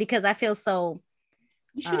because I feel so.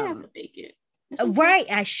 You should have to fake it. Right.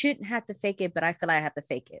 I shouldn't have to fake it, but I feel like I have to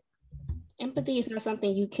fake it. Empathy is not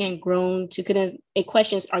something you can grow to, because it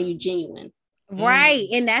questions, are you genuine? Right.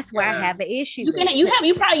 And that's why I have an issue. You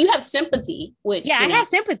have sympathy, which I have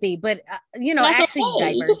sympathy, but actually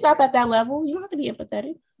okay. You can stop at that level. You don't have to be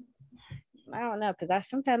empathetic. I don't know, because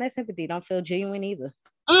sometimes that sympathy don't feel genuine either.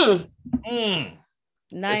 There's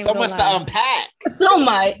so much to unpack. So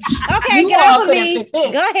much. Okay, get off of me. Go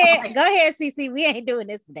ahead, CC. We ain't doing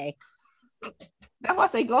this today. That's why I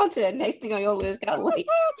say go to the next thing on your list.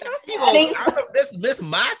 This is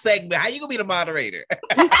my segment. How you gonna be the moderator?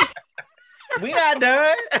 We not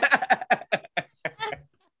done.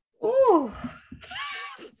 Ooh.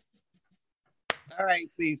 All right,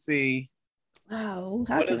 CC. Wow.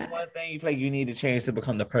 What is one thing you feel like you need to change to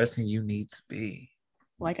become the person you need to be?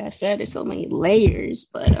 Like I said, there's so many layers,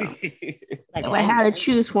 but if I had to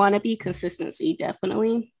choose one, it'd be consistency,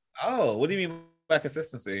 definitely. Oh, what do you mean by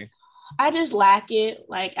consistency? I just lack it.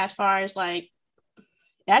 Like, as far as like,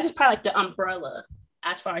 that's just probably like the umbrella.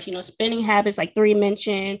 As far as, spending habits, like Three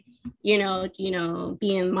mentioned,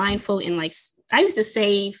 being mindful, and like, I used to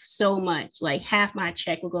save so much, like half my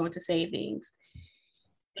check would go into savings.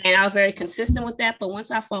 And I was very consistent with that. But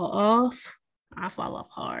once I fall off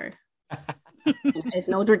hard. There's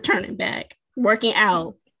no returning back. Working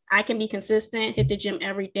out, I can be consistent, hit the gym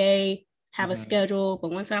every day, have a schedule.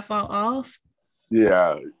 But once I fall off,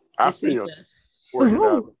 I feel working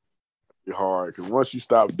out is hard, because once you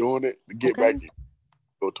stop doing it, to get back,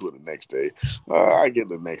 go to it the next day. I get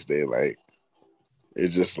the next day, like,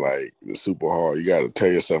 it's just like it's super hard. You got to tell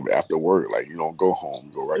yourself after work, like, you don't go home,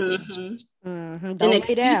 go right there. Don't lay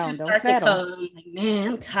down, don't settle. Like, man,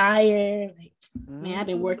 I'm tired. Like, man, I've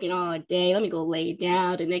been working all day. Let me go lay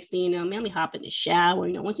down. The next thing you know, man, let me hop in the shower.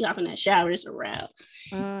 Once you hop in that shower, it's a wrap.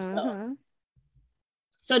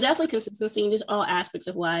 So definitely consistency in just all aspects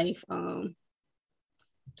of life.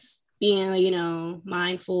 Being,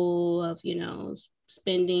 mindful of,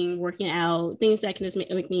 spending, working out, things that can just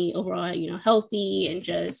make me overall, healthy, and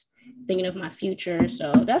just thinking of my future.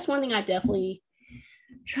 So that's one thing I definitely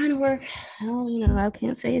trying to work. I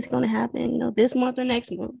can't say it's going to happen, this month or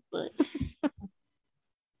next month, but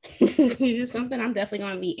it's something I'm definitely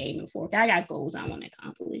going to be aiming for. I got goals I want to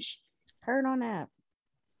accomplish. Heard on that.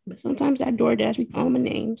 But sometimes that DoorDash be calling my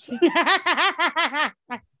name. So.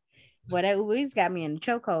 Well, that Uber's got me in the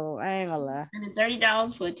chokehold. I ain't gonna lie. And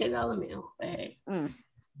 $30 for a $10 meal. But hey.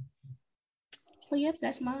 So yep,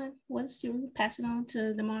 that's mine. What's to pass it on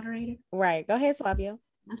to the moderator? Right. Go ahead, Swabio.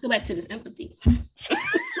 Let's go back to this empathy.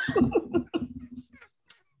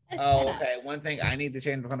 Okay. One thing I need to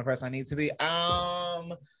change from the person I need to be.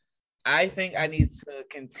 I think I need to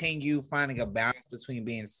continue finding a balance between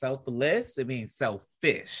being selfless and being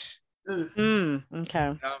selfish. Okay. You know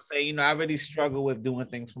what I'm saying? I really struggle with doing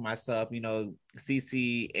things for myself.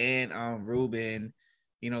 CC and Ruben,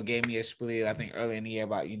 gave me a spiel, I think, early in the year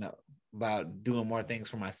about doing more things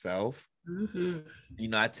for myself.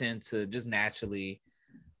 I tend to just naturally,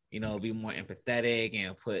 be more empathetic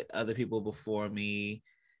and put other people before me.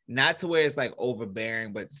 Not to where it's like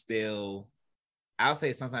overbearing, but still, I'll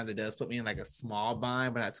say sometimes it does put me in like a small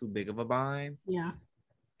bind, but not too big of a bind. Yeah.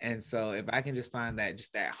 And so if I can just find that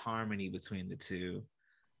harmony between the two,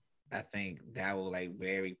 I think that will like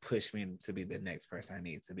very push me to be the next person I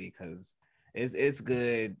need to be, because it's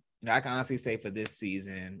good. I can honestly say for this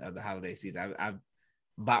season of the holiday season, I've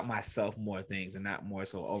bought myself more things and not more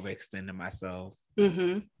so overextending myself,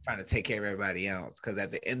 trying to take care of everybody else. Because at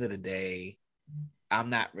the end of the day, I'm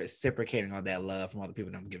not reciprocating all that love from all the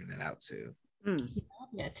people that I'm giving it out to.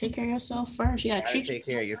 Yeah, take care of yourself first. You gotta take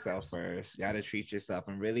care of yourself first. You gotta treat yourself,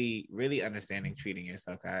 and really, really understanding treating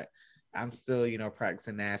yourself. I'm still,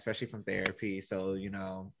 practicing that, especially from therapy. So,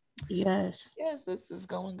 yes, it's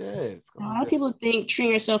going good. A lot of people think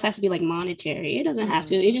treating yourself has to be like monetary. It doesn't have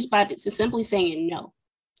to. It's just by simply saying no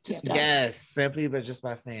to stuff. Yes, simply, but just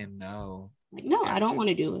by saying no. Like, no, I don't want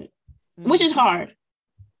to do it, which is hard.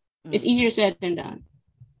 It's easier said than done,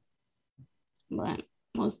 but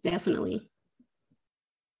most definitely.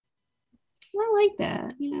 I like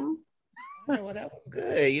that, Well, that was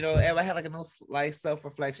good. I had like a nice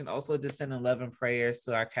self-reflection. Also, just sending love and prayers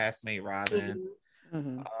to our castmate Robin.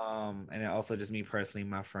 And then also just me personally,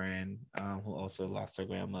 my friend, who also lost her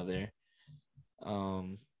grandmother.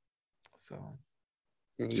 So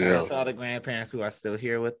shout out to all the grandparents who are still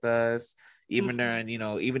here with us, even during,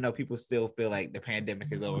 even though people still feel like the pandemic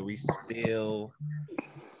is over, we still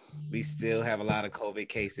have a lot of COVID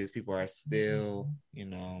cases. People are still,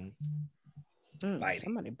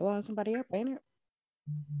 somebody blowing somebody up, ain't it?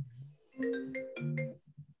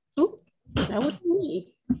 Oop, that wasn't me.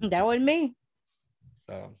 That wasn't me.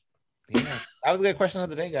 So, yeah. That was a good question of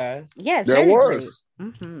the day, guys. Yes, There was.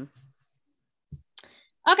 Mm-hmm.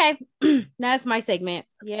 Okay, that's my segment.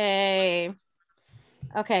 Yay.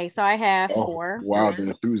 Okay, so I have 4. Wow, the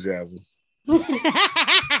enthusiasm. Shut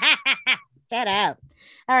up.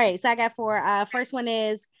 All right, so I got 4. First one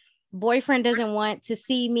is boyfriend doesn't want to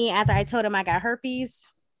see me after I told him I got herpes.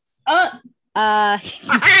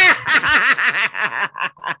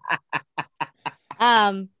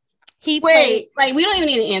 He Wait, like we don't even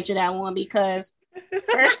need to answer that one because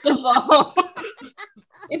first of all,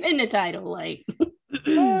 it's in the title. Like,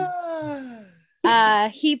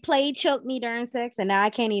 he played choke me during sex, and now I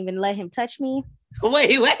can't even let him touch me.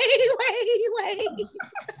 Wait.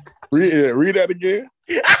 Read that again.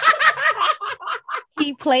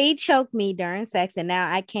 He played choke me during sex, and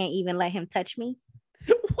now I can't even let him touch me.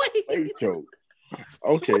 Play choke.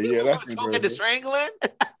 Okay, yeah, that's choking the strangling.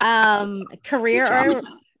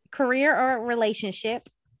 Career or relationship.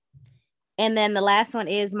 And then the last one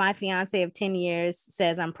is my fiance of 10 years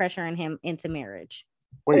says I'm pressuring him into marriage.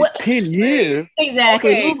 Wait, what? 10 years?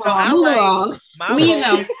 Exactly. Okay, move on.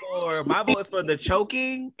 My vote is for the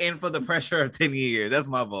choking and for the pressure of 10 years. That's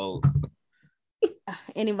my votes.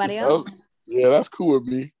 Anybody else? Yeah, that's cool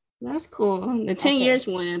with me. That's cool. The 10 years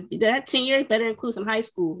one. That 10 years better include some high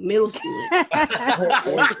school, middle school.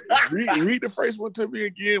 read the first one to me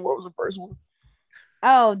again. What was the first one?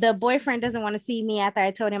 Oh, the boyfriend doesn't want to see me after I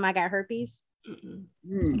told him I got herpes.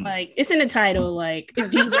 Like it's in the title. Like, you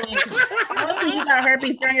got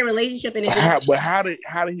herpes during your relationship, and but how did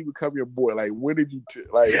he become your boy? Like, when did you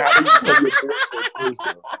how did he become your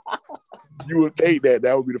boyfriend? You would think that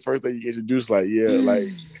would be the first thing you introduce. Like, like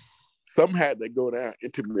some had to go down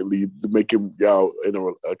intimately to make him y'all in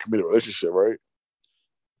a committed relationship, right?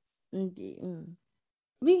 Mm-hmm.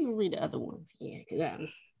 We can read the other ones, because yeah,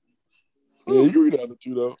 you can read the other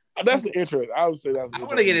two though. That's an interest. I would say that's. I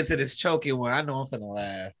want to get into this choking one. I know I'm gonna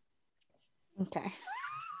laugh. Okay.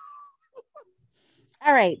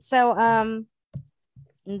 All right. So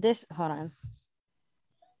this. Hold on.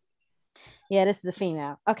 Yeah, this is a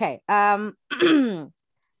female. Okay. We're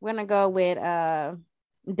gonna go with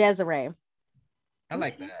Desiree. I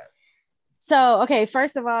like that. So, okay,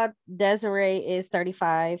 first of all, Desiree is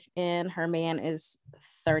 35 and her man is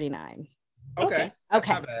 39. Okay.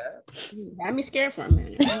 Okay. Not bad. Got me scared for a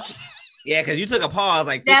minute. Yeah, because you took a pause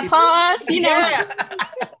like 50. That pause, you know. Yeah.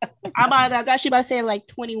 I thought she about to say like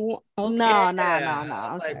 21. Okay. No. I'm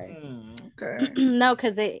like, sorry. Okay. No,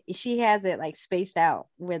 because she has it like spaced out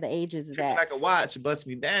where the ages is at. Like a watch, bust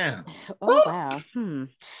me down. Oh wow.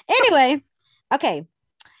 Anyway, okay.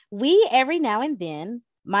 We every now and then,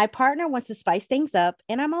 my partner wants to spice things up,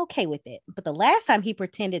 and I'm okay with it. But the last time he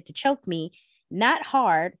pretended to choke me, not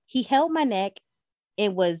hard, he held my neck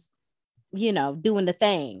and was, doing the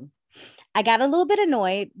thing. I got a little bit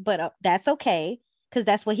annoyed, but that's okay because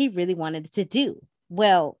that's what he really wanted to do.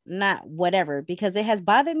 Well, not whatever, because it has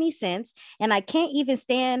bothered me since, and I can't even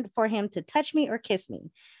stand for him to touch me or kiss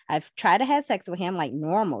me. I've tried to have sex with him like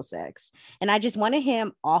normal sex, and I just wanted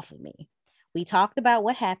him off of me. We talked about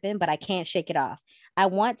what happened, but I can't shake it off. I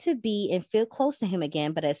want to be and feel close to him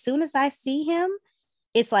again, but as soon as I see him,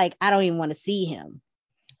 it's like I don't even want to see him.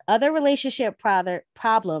 Other relationship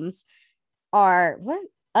problems are what?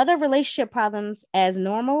 Other relationship problems as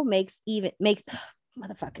normal makes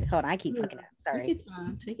motherfucker. Hold on, I keep fucking up. Sorry.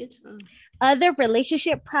 Take your time. Other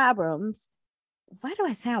relationship problems. Why do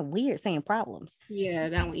I sound weird saying problems? Yeah,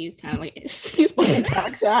 that one you kind of like excuse my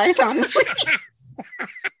dark sides, honestly.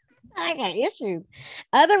 I got issues.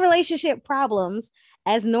 Other relationship problems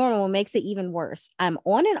as normal makes it even worse. I'm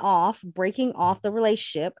on and off, breaking off the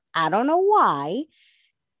relationship. I don't know why.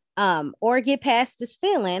 Or get past this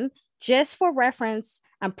feeling. Just for reference,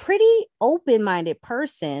 I'm pretty open-minded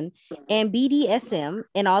person, and BDSM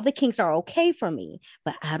and all the kinks are okay for me.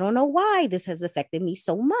 But I don't know why this has affected me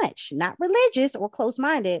so much. Not religious or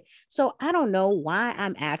close-minded. So I don't know why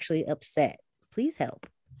I'm actually upset. Please help.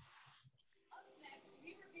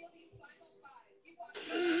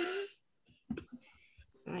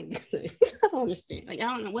 I don't understand. Like, I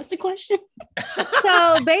don't know. What's the question?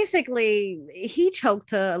 So basically, he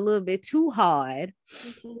choked her a little bit too hard.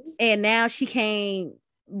 Mm-hmm. And now she can't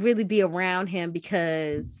really be around him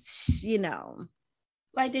because,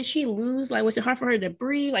 Like, did she lose? Like, was it hard for her to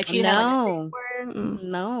breathe? Like, she No,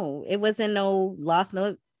 it wasn't no loss,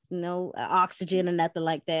 no oxygen or nothing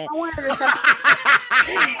like that. I wonder if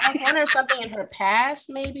something in her past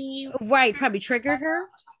maybe. Right, probably triggered her.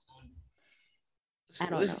 I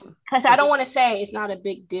don't know. Because I don't want to say it's not a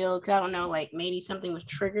big deal. Because I don't know, maybe something was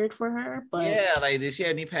triggered for her. But yeah, did she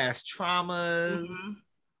have any past traumas?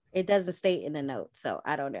 It doesn't state in the note, so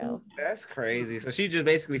I don't know. That's crazy. So she just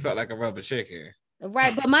basically felt like a rubber chicken.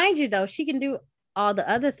 Right, but mind you, though, she can do all the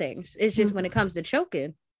other things. It's just when it comes to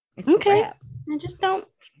choking, it's okay. a wrap. I just don't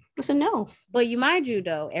listen. No, but you mind you,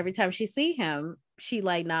 though, every time she see him, she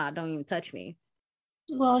like, nah, don't even touch me.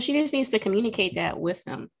 Well, she just needs to communicate that with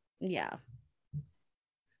him. Yeah.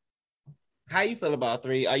 How you feel about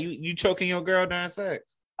 3? Are you choking your girl during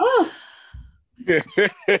sex? Oh.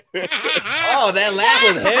 Oh, that laugh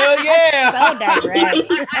was hell yeah.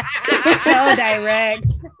 So direct.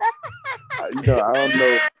 I don't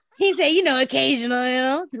know. He said,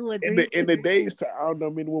 occasional, 2 or 3. In the days, I don't know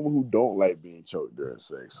many women who don't like being choked during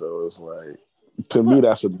sex. So it's like, to me,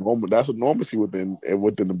 that's a normalcy within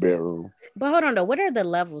the bedroom. But hold on, though. What are the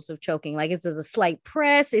levels of choking? Like, is it a slight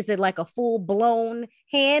press? Is it like a full blown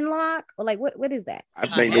hand lock? Or like, what is that? I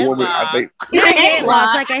think the woman. I think hand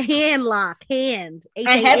lock, like a hand lock, hand. A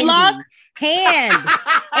headlock, hand.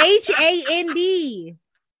 HAND.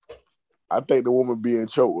 I think the woman being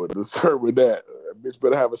choked would deserve that. Bitch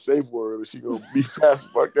better have a safe word, or she gonna be fast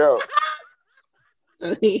fuck out.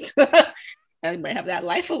 I might have that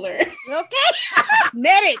life alert. Okay.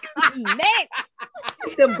 Medic.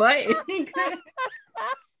 The button.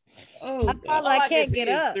 Oh, I can't get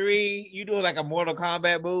up. 3, you doing like a Mortal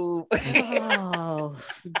Kombat move. Oh.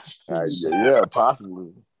 Yeah,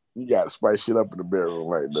 possibly. You got to spice shit up in the bedroom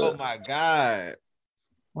right now. Oh my God.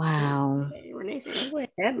 Wow. Hey, Renee said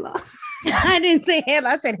headlock. I didn't say headlock.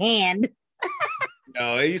 I said hand.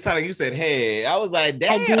 No, you sound like you said head. I was like,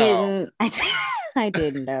 damn. I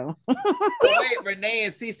didn't know. Wait, Renee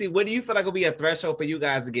and Cece, what do you feel like will be a threshold for you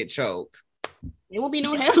guys to get choked? There won't be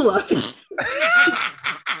no headlock.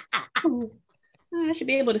 I should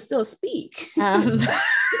be able to still speak.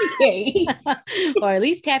 Okay. Or at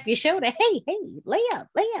least tap your shoulder. Hey, lay up.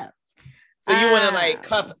 So you want to like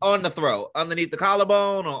cuffed on the throat, underneath the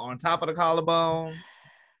collarbone, or on top of the collarbone?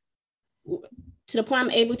 To the point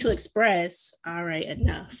I'm able to express, all right,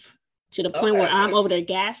 enough. To the point where I'm over there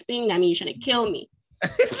gasping, that means you're trying to kill me.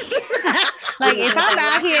 Like if I'm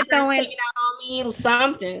out here throwing on me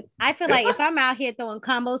something, I feel like if I'm out here throwing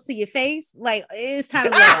combos to your face, like it's time to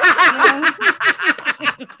go.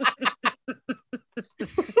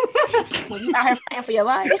 When you out here fighting for your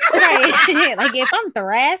life, right? Like if I'm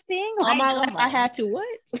thrasting, all my life I had to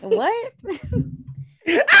what? What?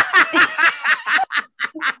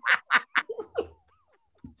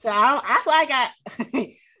 So I feel like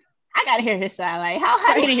I gotta hear his side. Like, how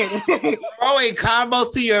hard to hear this? Throwing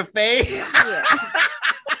combos to your face. Yeah.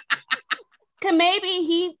 Cause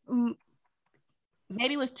maybe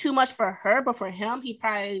it was too much for her, but for him, he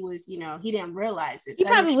probably was, he didn't realize it. He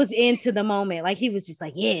probably was into the moment. Like he was just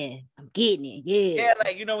like, yeah, I'm getting it. Yeah. Yeah,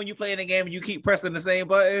 like when you play in a game and you keep pressing the same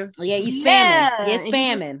button. Yeah, you spamming. You're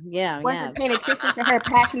spamming. Yeah. Wasn't paying attention to her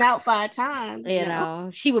passing out 5 times. You know,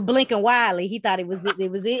 she was blinking wildly. He thought it was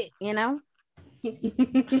it,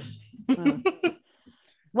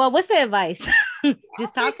 Well, what's the advice?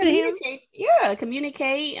 Just talk to him. Yeah,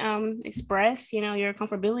 communicate, express, your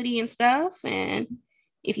comfortability and stuff. And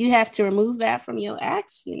if you have to remove that from your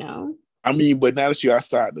ex, I mean, but now that you're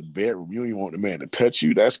outside the bedroom, you don't even want the man to touch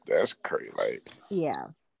you. That's crazy. Like, yeah.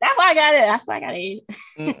 That's why I got it. That's why I got it.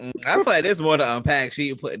 I feel like there's more to unpack.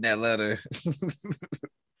 She put in that letter.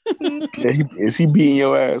 Yeah, is he beating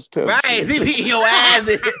your ass too? Right, is he beating your ass?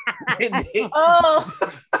 Oh,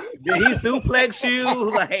 did he suplex you?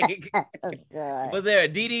 Like, was there a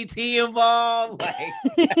DDT involved? Like,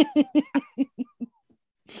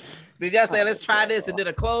 did y'all say let's try this and did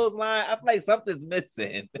a clothesline? I feel like something's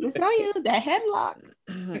missing. I'm telling you, that headlock.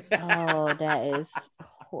 Oh, that is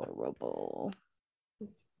horrible.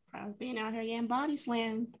 Probably being out here getting body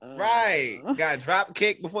slammed. Right. Got drop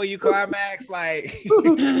kick before you climax. Like,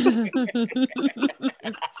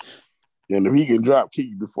 and if he can drop kick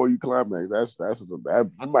you before you climax, that's you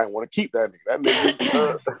might want to keep that nigga.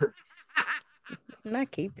 That nigga.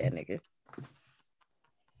 Not keep that nigga.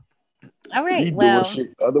 All right. He well, doing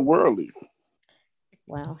shit otherworldly.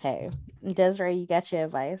 Well, hey, Desiree, you got your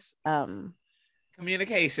advice.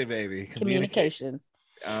 Communication, baby. Communication.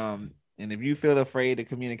 And if you feel afraid to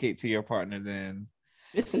communicate to your partner, then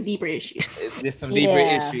there's some deeper issues. There's some deeper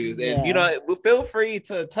issues. And feel free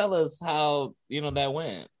to tell us how that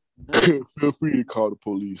went. Feel free to call the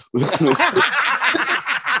police.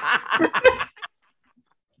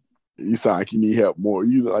 You sound like you need help more.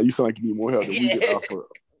 You sound like you need more help than we can offer.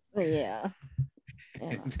 Yeah.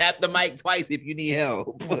 Tap the mic twice if you need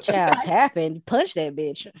help. Child tapping, punch that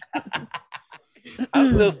bitch. I'm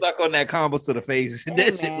still stuck on that combos to the face.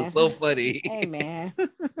 That shit was so funny. Hey man.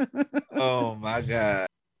 Oh my God.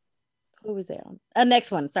 Who was was that on?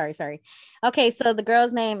 Next one. Sorry. Okay, so the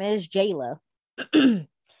girl's name is Jayla.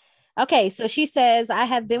 Okay, so she says, I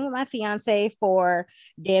have been with my fiance for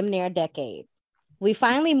damn near a decade. We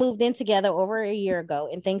finally moved in together over a year ago,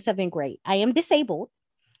 and things have been great. I am disabled,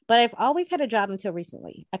 but I've always had a job until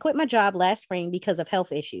recently. I quit my job last spring because of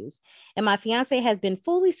health issues, and my fiance has been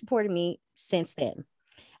fully supporting me since then.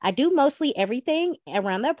 I do mostly everything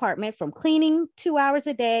around the apartment, from cleaning 2 hours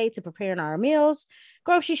a day to preparing our meals,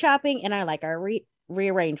 grocery shopping, and I like our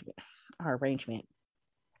arrangement.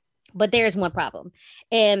 But there's one problem,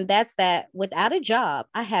 and that's that without a job,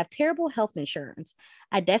 I have terrible health insurance.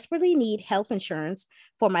 I desperately need health insurance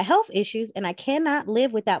for my health issues, and I cannot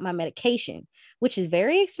live without my medication, which is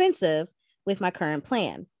very expensive with my current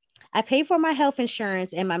plan. I pay for my health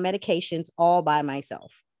insurance and my medications all by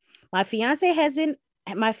myself. My fiance has been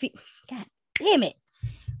God damn it.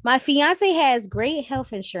 My fiance has great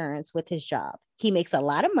health insurance with his job. He makes a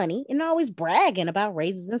lot of money and always bragging about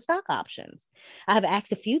raises and stock options. I have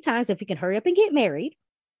asked a few times if he can hurry up and get married,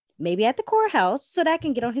 maybe at the courthouse, so that I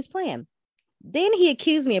can get on his plan. Then he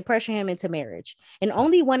accused me of pressuring him into marriage and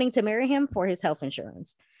only wanting to marry him for his health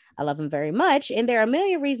insurance. I love him very much, and there are a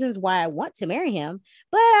million reasons why I want to marry him,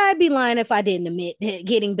 but I'd be lying if I didn't admit that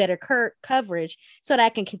getting better coverage so that I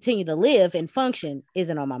can continue to live and function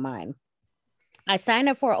isn't on my mind. I signed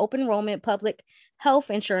up for open enrollment public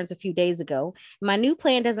health insurance a few days ago. My new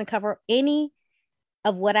plan doesn't cover any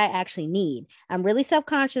of what I actually need. I'm really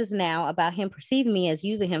self-conscious now about him perceiving me as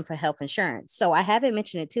using him for health insurance, so I haven't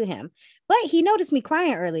mentioned it to him. But he noticed me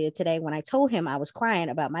crying earlier today when I told him I was crying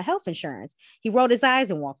about my health insurance. He rolled his eyes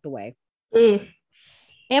and walked away. Am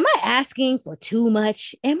I asking for too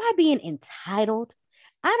much? Am I being entitled?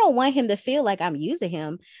 I don't want him to feel like I'm using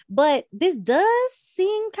him, but this does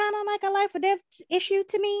seem kind of like a life or death issue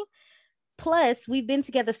to me. Plus, we've been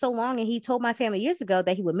together so long, and he told my family years ago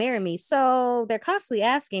that he would marry me. So they're constantly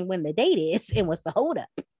asking when the date is and what's the holdup.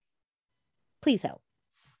 Please help.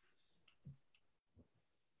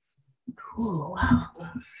 Ooh, wow.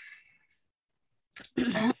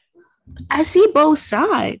 I see both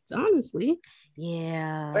sides, honestly.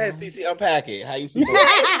 Yeah. Go ahead, CC, unpack it. How you see both?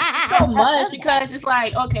 So much, because it's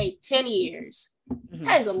like, okay, 10 years. Mm-hmm.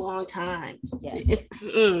 That is a long time. Yes.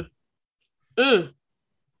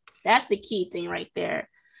 That's the key thing right there.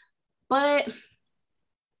 But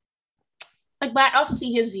I also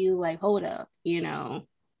see his view, like, hold up, it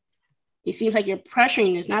seems like you're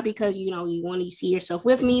pressuring this, not because, you want to see yourself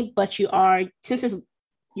with me, but you are, since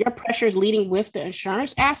your pressure is leading with the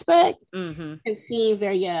insurance aspect, and seeing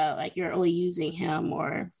very, like you're only using him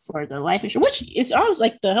or for the life insurance, which is always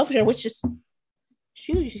like the health insurance, which is,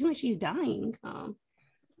 she seems like she's dying.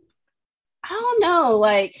 I don't know.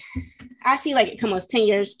 Like, I see, like, come on, 10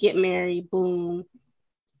 years, get married, boom.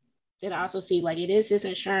 Then I also see, like, it is his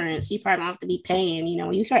insurance. You probably don't have to be paying.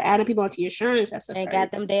 When you start adding people onto your insurance, that's they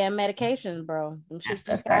got them damn medications, bro.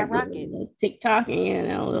 That's skyrocket. TikTok,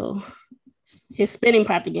 and his spending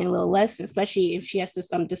probably getting a little less, especially if she has this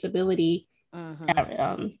disability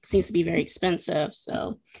that seems to be very expensive.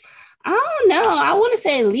 So I don't know. I want to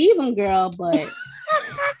say leave him, girl, but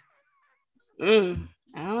I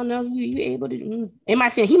don't know if you able to. It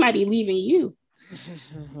might say he might be leaving you.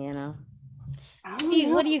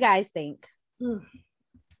 What do you guys think? 3,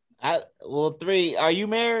 are you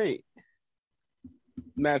married?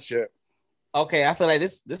 Not yet. Okay, I feel like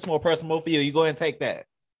this more personal for you. You go ahead and take that.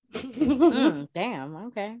 Damn.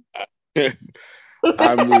 Okay.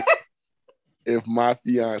 I mean, if my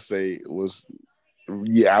fiance was,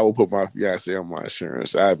 I would put my fiance on my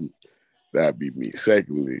insurance. That'd be me.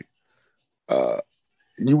 Secondly,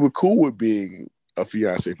 you were cool with being a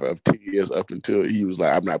fiance for 10 years up until he was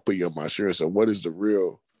like, I'm not putting you on my insurance. So what is the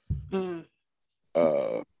real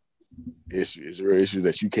issue? Is the real issue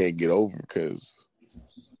that you can't get over? Because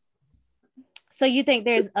so you think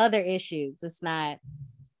there's other issues? It's not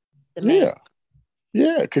the main.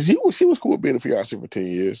 Yeah, because she was cool with being a fiance for 10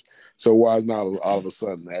 years. So why is not all of a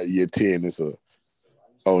sudden at year 10 it's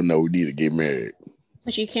oh no, we need to get married?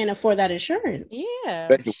 But you can't afford that insurance.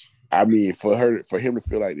 Yeah. I mean, for him to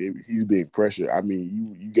feel like he's being pressured. I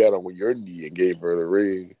mean, you got on your knee and gave her the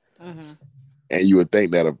ring, and you would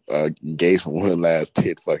think that engagement wouldn't last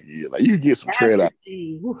 10 fucking years. Like, you can get some tread out.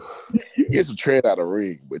 You can get some tread out of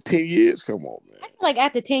ring, but 10 years, come on, man. I feel like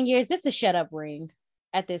after 10 years, it's a shut up ring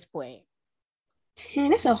at this point.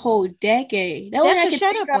 10, that's a whole decade. That's a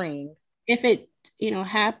shut up ring. If it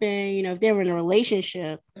happened, if they were in a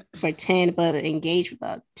relationship for 10, but engaged for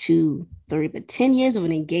about 2, 3, but 10 years of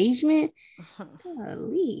an engagement,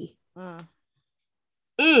 golly.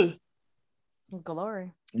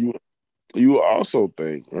 Glory. You also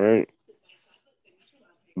think, right,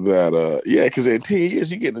 that yeah, because in 10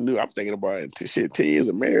 years you get a new. I'm thinking about it. 10 years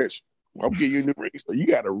of marriage. I'm getting you a new ring, so you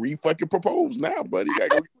got to fucking propose now, buddy. You gotta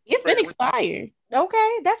go. It's been expired.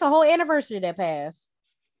 Okay, that's a whole anniversary that passed.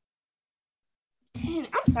 10.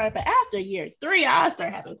 I'm sorry, but after year 3, I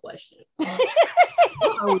start having questions. What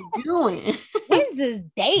are we doing? When's this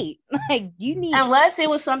date? Like, you need, unless it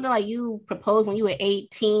was something like you proposed when you were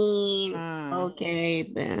 18. Okay,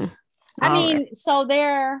 then. I mean, right. So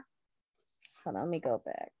there. Hold on, let me go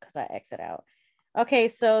back because I exit out. Okay,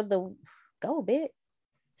 so go a bit.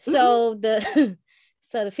 So the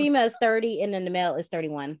female is 30 and then the male is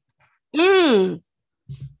 31. So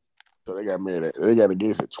they got married. They got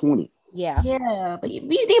engaged at 20. Yeah. Yeah, but you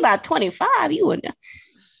think about 25, you wouldn't.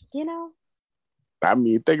 You know. I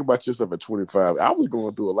mean, think about yourself at 25. I was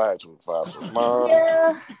going through a lot at 25. So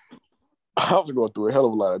yeah. I was going through a hell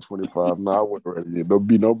of a lot at 25. No, I wasn't ready to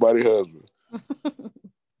be nobody's husband.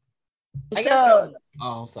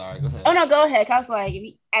 I'm sorry. Go ahead. Oh no, go ahead. I was like,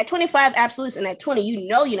 at 25, absolutely, and at 20, you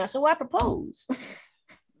know. So why propose?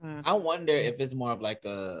 I wonder if it's more of like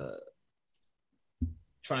a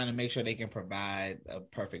trying to make sure they can provide a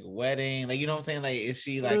perfect wedding. Like, you know what I'm saying? Like, is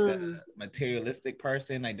she like a materialistic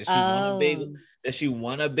person? Like, does she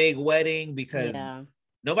want a big wedding? Because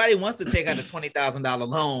nobody wants to take out a $20,000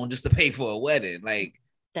 loan just to pay for a wedding. Like,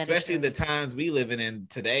 especially the times we living in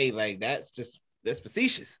today, like that's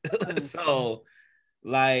facetious. So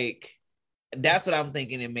like, that's what I'm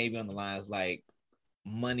thinking. And maybe on the lines like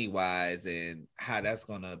money wise and how that's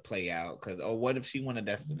going to play out. Or what if she want a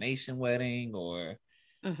destination wedding or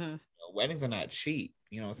weddings are not cheap.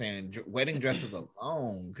 You know what I'm saying? Wedding dresses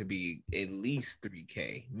alone could be at least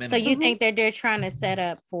 $3,000 minimum. So you think that they're trying to set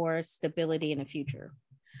up for stability in the future?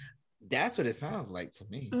 That's what it sounds like to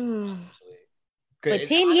me. For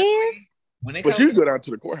 10 years? But you go down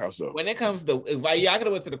to the courthouse though. When it comes to, I could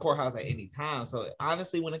have went to the courthouse at any time. So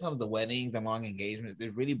honestly, when it comes to weddings and long engagements,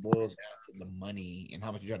 it really boils down to the money and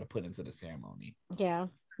how much you're trying to put into the ceremony. Yeah,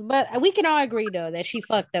 but we can all agree though that she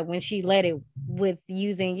fucked up when she led it with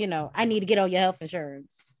using, I need to get on your health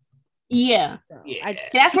insurance. Yeah,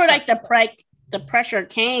 that's where like the pressure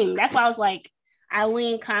came. That's why I was like, I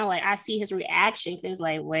lean kind of like I see his reaction. It's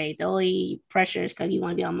like, wait, the only pressure is because you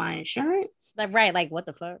want to be on my insurance. Like, right? Like, what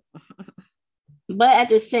the fuck? But at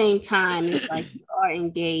the same time, it's like you are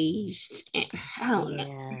engaged. And I don't know.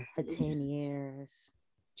 Yeah, for 10 years.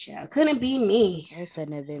 Yeah, couldn't be me. It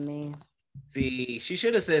couldn't have been me. See, she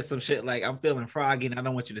should have said some shit like, I'm feeling froggy and I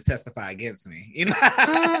don't want you to testify against me. You know?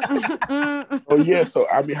 Oh, yeah. So,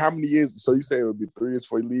 I mean, how many years? So, you say it would be 3 years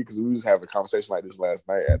before you leave? Because we was having a conversation like this last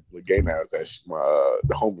night at the game house.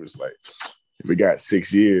 The home was like, if we got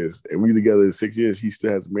 6 years and we together in 6 years, he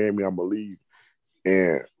still has to marry me, I'm going to leave.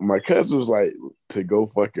 And my cousin was like, to go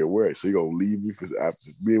fucking work. So, you going to leave me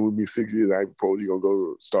after being with me 6 years? I ain't propose. You going to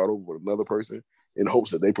go start over with another person in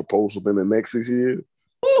hopes that they propose within the next 6 years?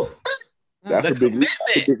 Ooh. That's a big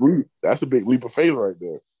leap. That's a big leap of faith right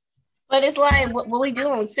there. But it's like, what we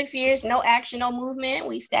doing? 6 years, no action, no movement.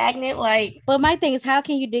 We stagnant. Like, but my thing is, how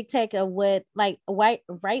can you dictate right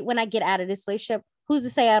when I get out of this relationship? Who's to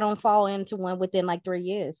say I don't fall into one within like 3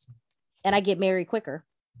 years, and I get married quicker?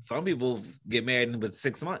 Some people get married in with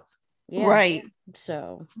 6 months. Yeah. Right.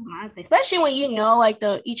 So, especially when you know like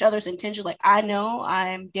each other's intentions. Like, I know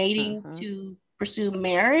I'm dating to pursue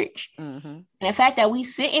marriage, and the fact that we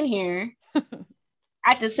sitting here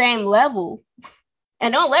at the same level,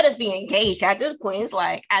 and don't let us be engaged at this point. It's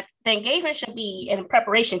like the engagement should be in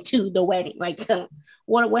preparation to the wedding. Like,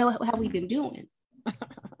 what have we been doing?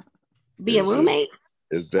 Being roommates?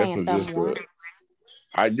 It's definitely just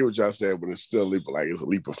I get what y'all said, but it's still it's a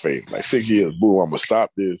leap of faith. Like 6 years, boom, I'm gonna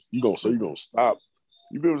stop this. You're gonna stop.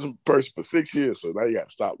 You've been with this person for 6 years, so now you got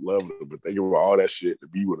to stop loving them, but thinking about all that shit to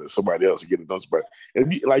be with somebody else and get another person.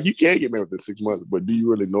 And you can't get married within 6 months, but do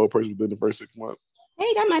you really know a person within the first 6 months?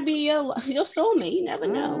 Hey, that might be your soulmate. You never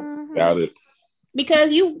know. Got it.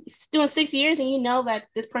 Because you doing 6 years and you know that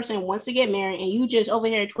this person wants to get married, and you just over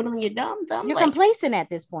here twiddling your thumb. You're complacent at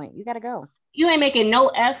this point. You got to go. You ain't making no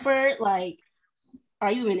effort. Like,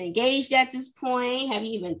 are you even engaged at this point? Have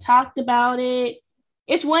you even talked about it?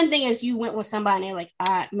 It's one thing as you went with somebody and they're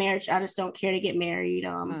like, marriage, I just don't care to get married.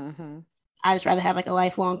 I just rather have like a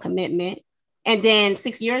lifelong commitment. And then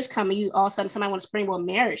 6 years come and you all of a sudden somebody wants to springboard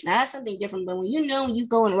marriage. Now that's something different. But when you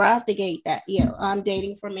go and right off the gate that, I'm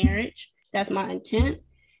dating for marriage. That's my intent.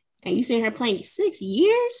 And you sitting here playing 6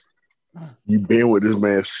 years? You been with this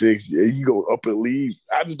man 6 years. You go up and leave.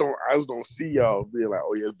 I just don't see y'all being like,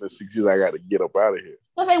 oh yeah, it's been 6 years. I got to get up out of here.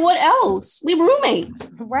 I was like, what else? We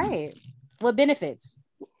roommates. Right. What benefits?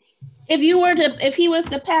 If he was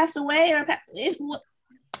to pass away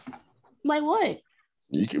like what?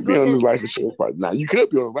 You could be on his life insurance policy. Now you could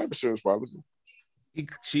be on his life insurance policy. He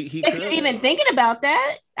if you're even thinking about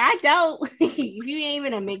that, I doubt if you ain't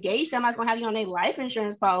even engaged, somebody's gonna have you on their life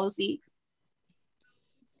insurance policy.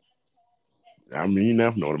 I mean, you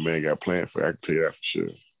never know what a man got planned for. I can tell you that for sure.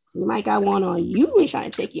 You might got one on you and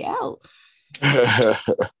trying to take you out.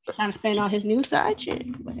 Trying to spend on his new side chick.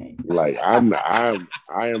 Like I am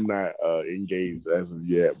not engaged as of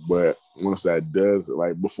yet, but once that does,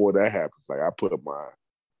 like before that happens, like I put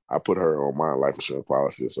her on my life insurance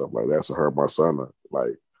policy and stuff like that. So her and my son are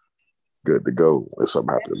like good to go if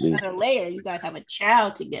something happened to me. Another layer, you guys have a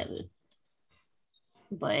child together.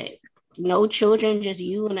 But no children, just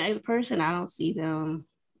you and the other person. I don't see them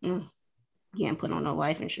getting put on no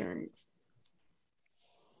life insurance.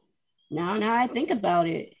 Now I think about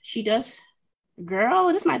it. She does,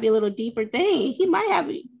 girl, this might be a little deeper thing. He might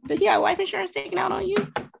have, does he have life insurance taken out on you?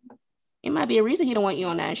 It might be a reason he don't want you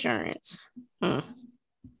on that insurance. Well,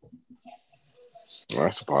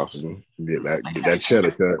 that's possible. Get that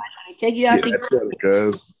cheddar cut. Take you out that cheddar,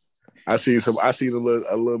 cuz. I seen a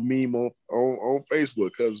little meme on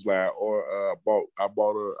Facebook cuz like I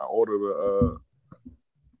ordered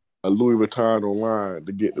a Louis Vuitton online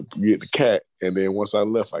to get the cat, and then once I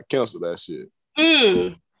left, I canceled that shit.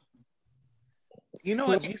 You know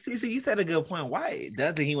what? You said a good point. Why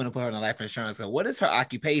doesn't he want to put her on life insurance? What is her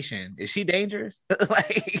occupation? Is she dangerous?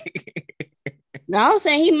 No, I'm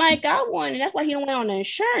saying he might got one, and that's why he don't want on the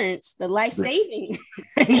insurance, the life saving.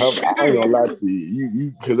 I ain't gonna lie to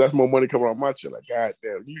you because that's more money coming on my shit. Like,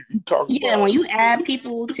 goddamn, you talking? Yeah, when you add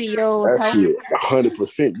people to your that shit,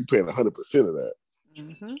 100%, you paying 100% of that.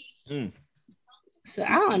 Mm-hmm. So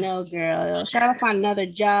I don't know, girl. Should I find another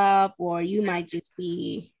job, or you might just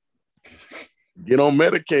be get on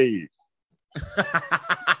Medicaid?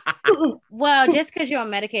 Well, just because you're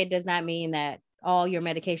on Medicaid does not mean that all your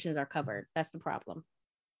medications are covered. That's the problem.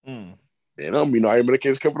 It don't mean all your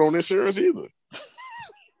medications covered on insurance either.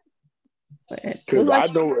 Because I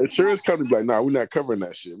know insurance companies like, nah, we're not covering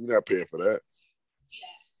that shit. We're not paying for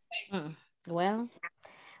that. Well,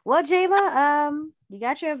 Jayla, you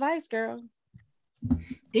got your advice, girl.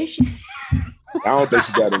 Did she? I don't think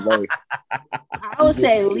she got advice. I would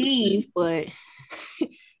say leave, but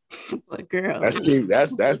girl, that's 10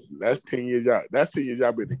 years y'all. That's 10 years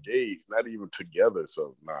y'all been engaged, not even together.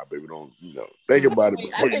 So nah, baby, don't think about it.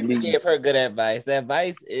 I think you gave her good advice. The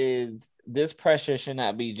advice is this pressure should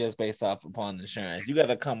not be just based off upon insurance. You got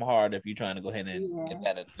to come hard if you're trying to go ahead and get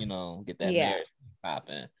that marriage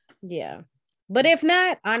popping. Yeah, but if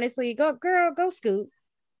not, honestly, go scoot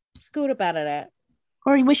up out of that.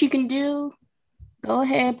 Or what you can do, go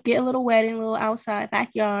ahead, get a little wedding, a little outside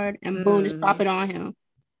backyard, and boom, just pop it on him.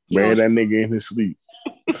 Man, that nigga in his sleep.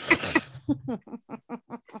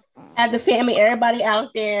 Have the family, everybody out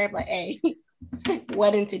there, but hey,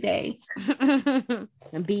 wedding today.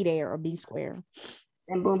 And be there or be square.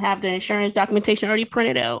 And boom, have the insurance documentation already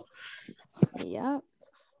printed out. Yeah.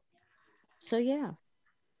 So yeah.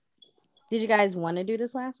 Did you guys want to do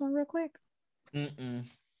this last one real quick?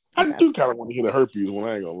 I do kind of want to hear the herpes one.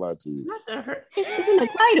 I ain't gonna lie to you. Not the herpes. It's in the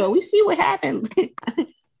title. We see what happened.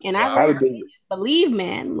 And I believe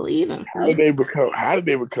him. How did they become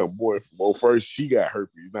boyfriend? Well, first she got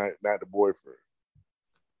herpes, not the boyfriend.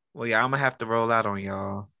 Well, yeah, I'm gonna have to roll out on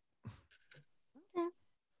y'all. Okay.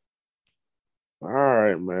 All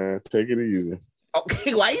right, man. Take it easy.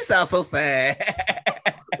 Okay, why you sound so sad?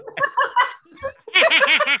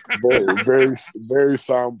 very, very, very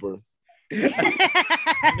somber. You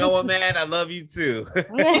know what, man? I love you too.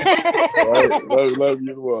 love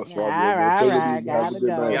you as well. So right.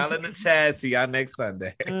 Y'all in the chat. See y'all next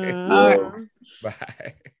Sunday. Bye.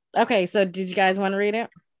 Okay, so did you guys want to read it?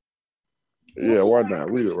 Yeah, why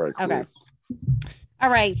not? Read it right quick. Okay. All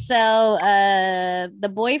right. So the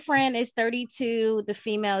boyfriend is 32, the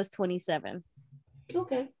female is 27.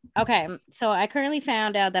 Okay. So I currently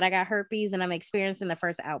found out that I got herpes and I'm experiencing the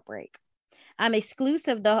first outbreak. I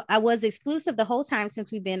was exclusive the whole time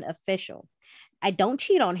since we've been official. I don't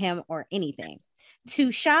cheat on him or anything.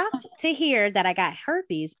 Too shocked to hear that I got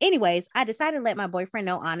herpes. Anyways, I decided to let my boyfriend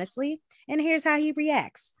know honestly, and here's how he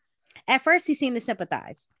reacts. At first, he seemed to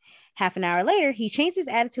sympathize. Half an hour later, he changed his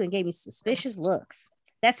attitude and gave me suspicious looks.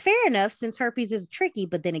 That's fair enough since herpes is tricky,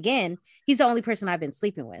 but then again, he's the only person I've been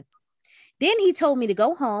sleeping with. Then he told me to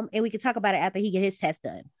go home and we could talk about it after he get his test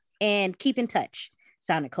done and keep in touch.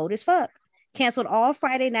 Sounded cold as fuck. Canceled all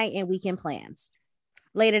Friday night and weekend plans.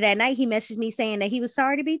 Later that night, he messaged me saying that he was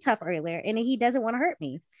sorry to be tough earlier and that he doesn't want to hurt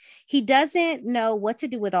me. He doesn't know what to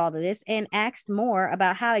do with all of this and asked more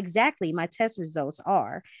about how exactly my test results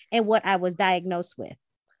are and what I was diagnosed with.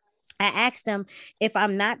 I asked him if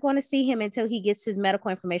I'm not going to see him until he gets his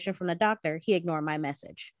medical information from the doctor. He ignored my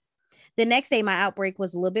message. The next day, my outbreak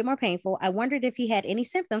was a little bit more painful. I wondered if he had any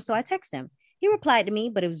symptoms, so I texted him. He replied to me,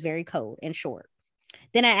 but it was very cold and short.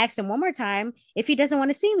 Then I asked him one more time if he doesn't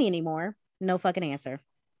want to see me anymore. No fucking answer.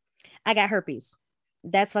 I got herpes.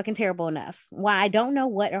 That's fucking terrible enough. While I don't know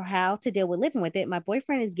what or how to deal with living with it, my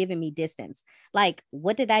boyfriend is giving me distance. Like,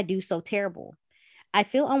 what did I do so terrible? I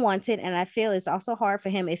feel unwanted, and I feel it's also hard for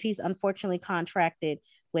him if he's unfortunately contracted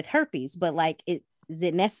with herpes. But like, is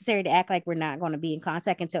it necessary to act like we're not going to be in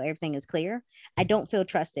contact until everything is clear? I don't feel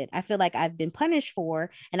trusted. I feel like I've been punished for,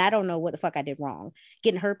 and I don't know what the fuck I did wrong.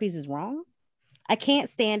 Getting herpes is wrong. I can't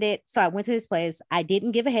stand it. So I went to his place. I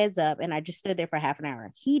didn't give a heads up, and I just stood there for half an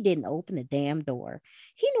hour. He didn't open the damn door.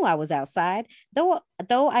 He knew I was outside. Though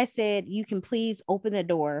I said, you can please open the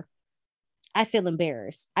door, I feel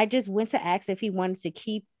embarrassed. I just went to ask if he wanted to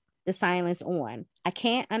keep the silence on. I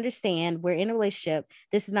can't understand. We're in a relationship.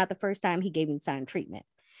 This is not the first time he gave me silent treatment.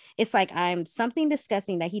 It's like I'm something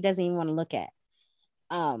disgusting that he doesn't even want to look at.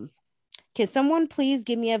 Can someone please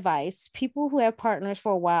give me advice? People who have partners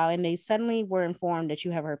for a while and they suddenly were informed that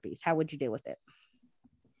you have herpes. How would you deal with it?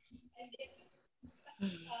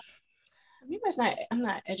 I'm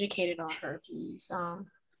not educated on herpes.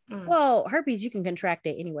 Well, herpes, you can contract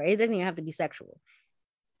it anywhere. It doesn't even have to be sexual.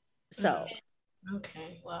 So.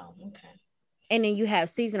 Okay. Wow. Okay. And then you have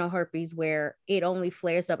seasonal herpes where it only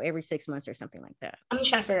flares up every 6 months or something like that. I'm just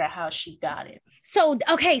trying to figure out how she got it. So,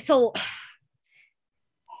 okay. So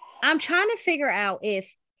I'm trying to figure out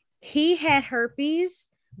if he had herpes,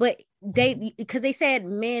 but because they said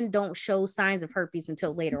men don't show signs of herpes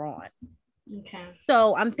until later on. Okay.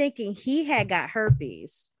 So I'm thinking he had got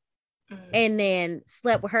herpes and then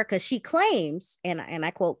slept with her because she claims, and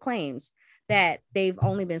I quote, claims that they've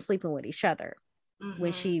only been sleeping with each other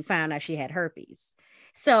when she found out she had herpes.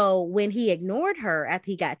 So when he ignored her after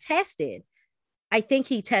he got tested, I think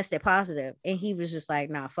he tested positive and he was just like,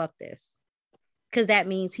 nah, fuck this. Because that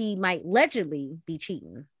means he might allegedly be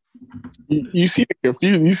cheating. You see the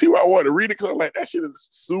confusion. You see why I want to read it? Because I'm like, that shit is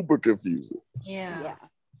super confusing. Yeah.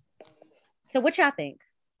 So what y'all think?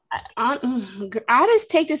 I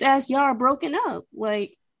just take this as y'all are broken up.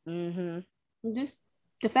 Like, just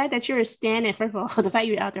the fact that you're standing, first of all, the fact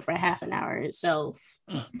you're out there for half an hour itself.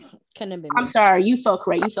 I'm sorry, you felt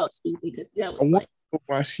correct. You felt stupid because that was like,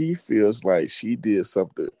 why she feels like she did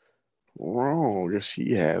something wrong if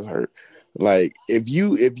she has her. Like, if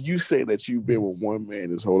you say that you've been with one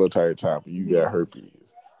man this whole entire time and you got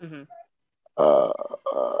herpes,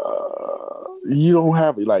 you don't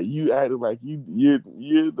have it. Like, you acting like you're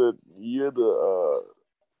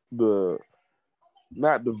the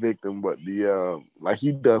not the victim, but the like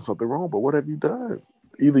you done something wrong. But what have you done?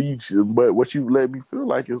 Either you should, but what you let me feel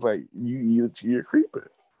like is like you're creeping.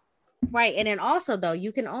 Right, and then also though,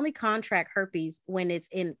 you can only contract herpes when it's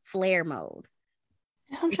in flare mode.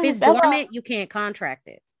 If it's dormant, you can't contract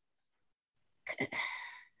it.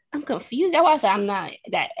 I'm confused. That's why I said I'm not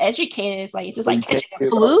that educated. It's like it's just like catching a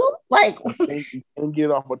flu. Like you can't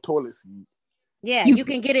get off a toilet seat. Yeah, you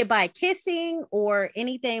can get it by kissing or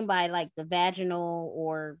anything by like the vaginal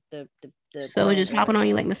or the so it's just hopping on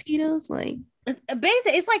you like mosquitoes. Like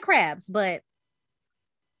basically, it's like crabs, but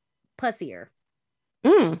pussier.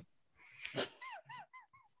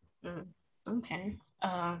 Okay.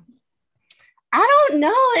 I don't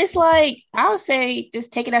know. It's like I would say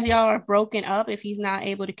just take it as y'all are broken up. If he's not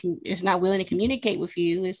able to, is not willing to communicate with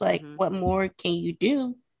you, it's like what more can you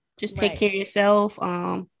do? Just take care of yourself.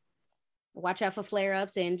 Watch out for flare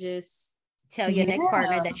ups and just tell your next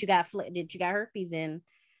partner that you got herpes and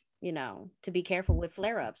to be careful with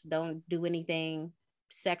flare ups. Don't do anything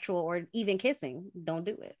sexual or even kissing. Don't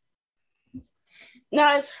do it.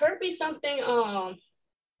 Now, is herpes something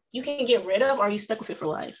you can get rid of, or are you stuck with it for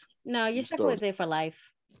life? No, you're stuck with it for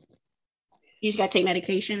life. You just gotta take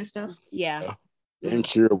medication and stuff. Yeah.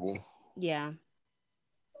 Incurable. Yeah.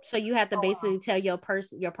 So you have to basically tell your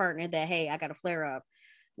partner that, hey, I got a flare up.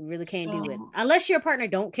 We really can't do it. Unless your partner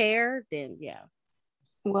don't care, then yeah.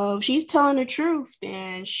 Well, if she's telling the truth,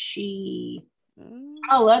 then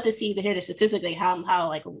I'd love to hear the statistically how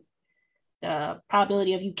like the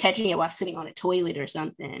probability of you catching it while sitting on a toilet or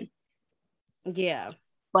something. Yeah.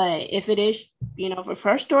 But if it is, if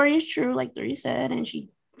her story is true, like Three said, and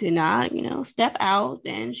she did not, step out,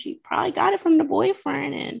 then she probably got it from the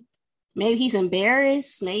boyfriend. And maybe he's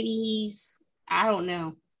embarrassed. Maybe I don't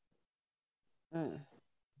know.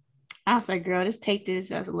 I was like, girl, just take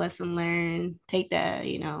this as a lesson learned. Take that,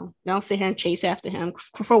 don't sit here and chase after him.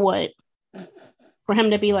 For what? For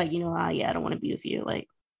him to be like, yeah, I don't want to be with you. Like,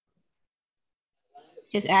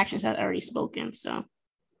 his actions had already spoken, so.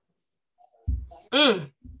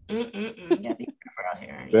 You gotta be careful out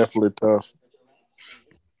here. Definitely tough.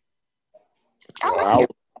 I would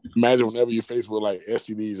imagine whenever you're faced with like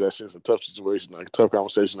STDs, that's just a tough situation, like a tough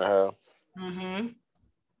conversation to have. Mm-hmm.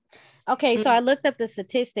 Okay, so I looked up the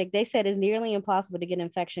statistic. They said it's nearly impossible to get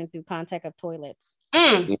infection through contact of toilets.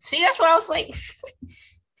 See, that's what I was like.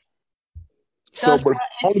 But if you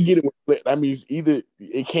only get it, that means either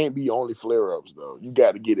it can't be only flare ups though. You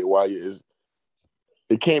got to get it while you're.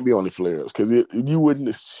 It can't be only flare ups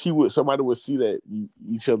because somebody would see that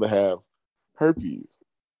each other have herpes.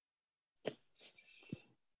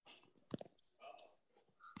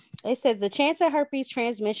 It says the chance of herpes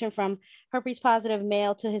transmission from herpes positive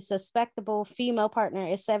male to his suspectable female partner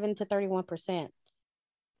is 7 to 31%.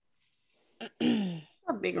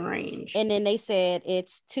 A big range. And then they said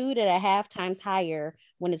it's 2.5 times higher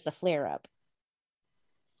when it's a flare up.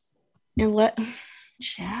 And what?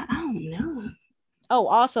 I don't know. Oh,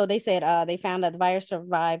 also they said they found that the virus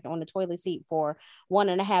survived on the toilet seat for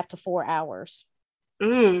 1.5 to 4 hours.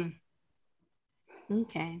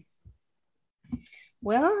 Okay.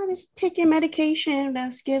 Well, just take your medication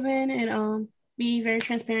that's given and be very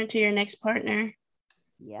transparent to your next partner.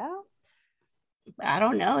 Yeah. I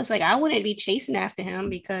don't know. It's like I wouldn't be chasing after him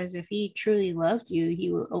because if he truly loved you,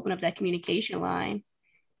 he would open up that communication line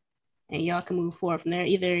and y'all can move forward from there.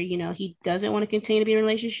 Either, he doesn't want to continue to be in a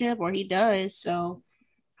relationship or he does. So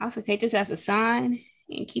I have to take this as a sign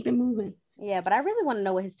and keep it moving. Yeah, but I really want to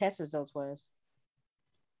know what his test results was.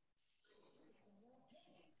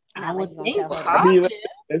 I would think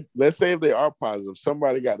let's say if they are positive,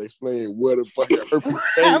 somebody got to explain what the fuck herpes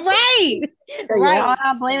right. Right.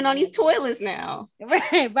 I'm blaming on these toilets now.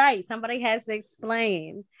 Right. Somebody has to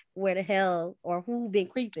explain where the hell or who been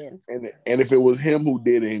creeping. And if it was him who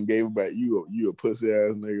did it and gave it back, you a pussy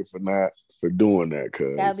ass nigga for doing that.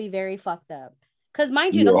 Cause that'd be very fucked up. Cause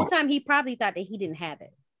mind you, the whole time he probably thought that he didn't have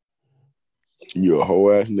it. You a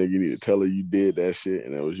whole ass nigga. You need to tell her you did that shit,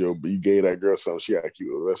 and it was you gave that girl something she had to keep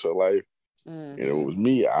the rest of her life. And it was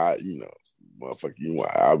me.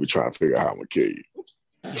 Motherfucker, I'll be trying to figure out how I'm gonna kill you.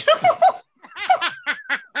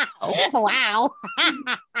 Oh, wow.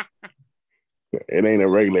 It ain't a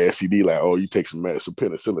regular STD like, oh, you take some medicine,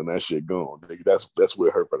 penicillin, that shit gone. Nigga, that's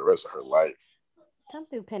with her for the rest of her life. Come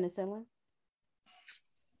through penicillin.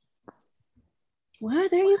 Well,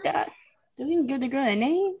 there you go. Did we even give the girl a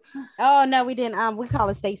name? Oh no, we didn't. We call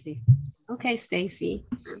her Stacy. Okay, Stacy.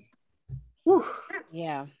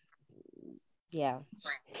 Yeah.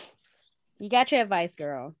 You got your advice,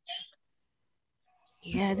 girl.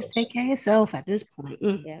 Yeah, just take care of yourself at this point.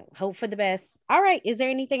 Yeah, hope for the best. All right. Is there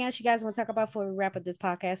anything else you guys want to talk about before we wrap up this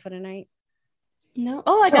podcast for the night? No.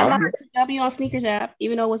 Oh, I got my W on Sneakers app,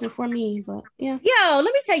 even though it wasn't for me, but yeah. Yo,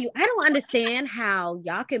 let me tell you, I don't understand how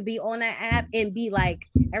y'all can be on that app and be like,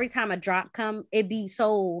 every time a drop come, it be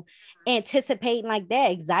so anticipating like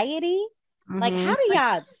that anxiety. Like, how do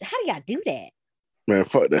y'all do that? Man,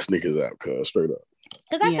 fuck that Sneakers app, cuz straight up.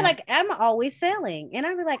 Because I feel like I'm always failing, and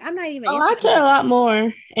I be like, I'm not even. I tell a lot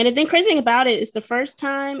more. And the crazy thing about it is, the first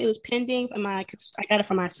time it was pending for because I got it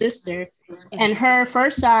from my sister, and her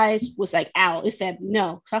first size was like out. It said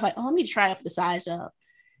no, so I was like, oh, let me try up the size up.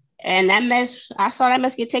 And I saw that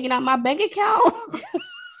mess get taken out my bank account.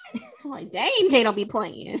 I'm like, dang, they don't be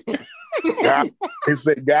playing. They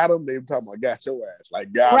said got him. They were talking about got your ass.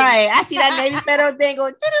 Like got right. I see that Navy Federal thing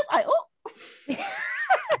going. Like, oh.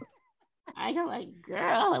 I go like,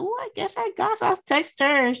 girl, well, I guess I got. So I text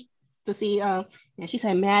her to see. And she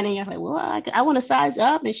said, Manning. I was like, well, I want to size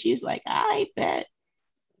up, and she was like, I bet.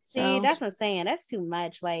 See, that's what I'm saying. That's too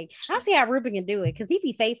much. Like, I see how Ruben can do it because he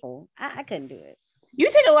be faithful. I couldn't do it. You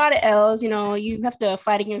take a lot of L's. You have to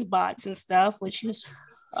fight against bots and stuff, which is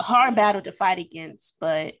a hard battle to fight against.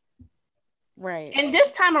 But right. And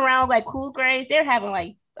this time around, like Cool Grades, they're having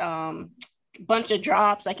like bunch of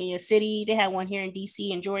drops like in your city. They had one here in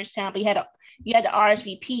DC and Georgetown, but you had the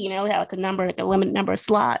RSVP, they had like a limited number of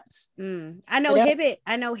slots. I know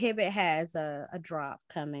Hibbit has a drop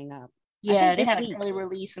coming up. Yeah, they had an early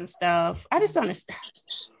release and stuff. I just don't understand.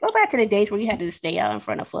 Go back to the days where you had to stay out in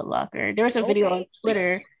front of Foot Locker. There was a video on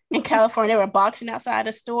Twitter in California. They were boxing outside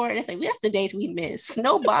the store, and it's like, that's the days we miss.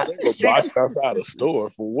 No box. Box outside the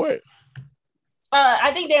store for what?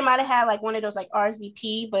 I think they might have had like one of those like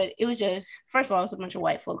RSVP, but it was just, first of all, it was a bunch of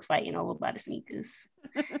white folk fighting over by the sneakers.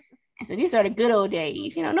 And so these are the good old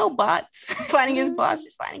days, no bots fighting against bots,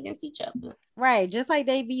 just fighting against each other. Right, just like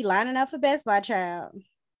they be lining up for Best Buy, child.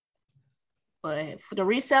 But for the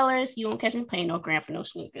resellers, you won't catch me paying no grand for no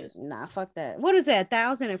sneakers. Nah, fuck that. What is that?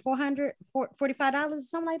 $1,445 or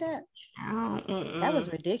something like that? That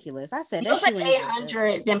was ridiculous. I said that was like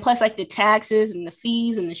 $800. Then plus like the taxes and the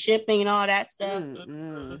fees and the shipping and all that stuff.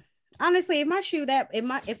 Honestly, if my shoe's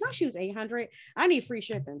 $800, I need free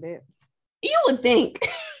shipping, bitch. You would think.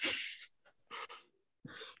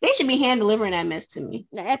 They should be hand delivering that mess to me.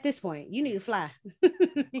 Now, at this point, you need to fly.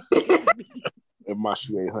 If my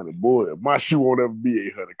shoe 800, boy, my shoe won't ever be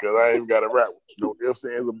 800 because I ain't got a rap with you. No ifs,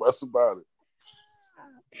 ands, or buts about it.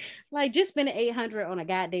 Like, just spending $800 on a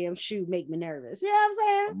goddamn shoe make me nervous. You know what I'm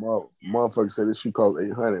saying? Motherfucker said this shoe costs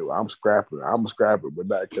 $800. Well, I'm scrapping. I'm a scrapper, but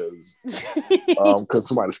not because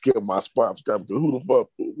somebody skipped my spot. I'm scrapping. Who the fuck?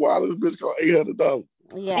 Why this bitch cost $800?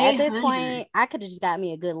 Yeah, at this point, I could have just got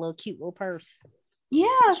me a good little cute little purse. Yeah,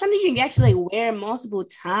 something you can actually wear multiple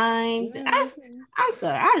times. I'm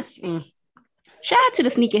sorry. Shout out to the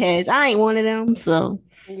sneakerheads. I ain't one of them, so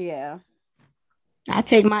yeah. I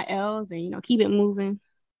take my L's and keep it moving.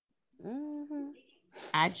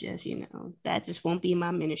 I just that just won't be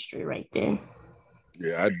my ministry right there.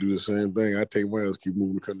 Yeah, I do the same thing. I take my L's, keep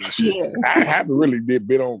moving because that shit. Yeah. I haven't really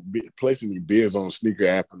placing any bids on sneaker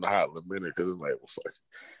app in the hot minute because it's like, well, fuck.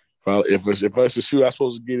 If it's a shoe I'm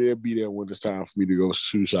supposed to get, it'll be there when it's time for me to go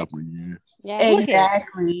shoe shopping again. Yeah,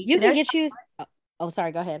 exactly. You can get shoes. Oh,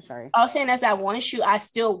 sorry. Go ahead. Sorry. I was saying that's that one shoe I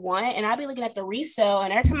still want, and I'll be looking at the resale,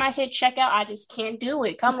 and every time I hit checkout, I just can't do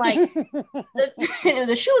it. I'm like,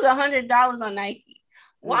 the shoe's $100 on Nike.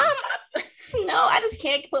 Why am I? I just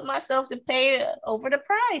can't put myself to pay over the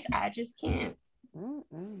price. I just can't.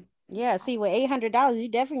 Yeah. See, with $800, you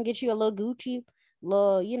definitely get you a little Gucci,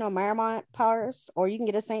 little Marmont purse, or you can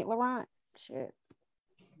get a Saint Laurent. Shit.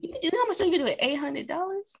 You can do how much you can do with $800?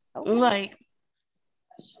 Okay. Like.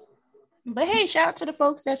 But hey, shout out to the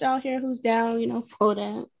folks that's out here who's down, for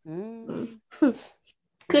that.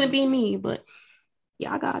 Couldn't be me, but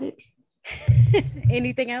yeah, I got it.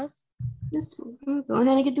 Anything else? Just go ahead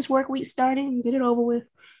and get this work week started and get it over with.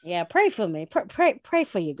 Yeah, pray for me. Pray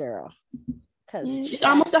for you, girl. Because it's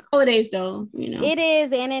almost the holidays, though. It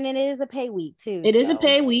is, and it is a pay week too. It is a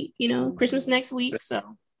pay week. Christmas next week, so.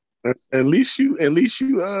 At least you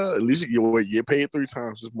get paid 3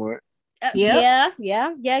 times this month. Yeah.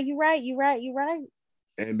 You're right.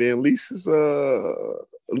 And then at least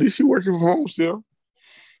you're working from home still.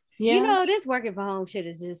 Yeah. This working from home shit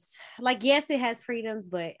is just like, yes, it has freedoms,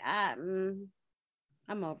 but I'm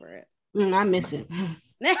over it. I miss it.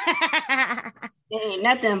 Ain't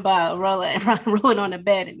nothing but rolling on the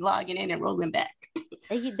bed and logging in and rolling back.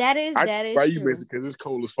 That is why you miss it? Because it's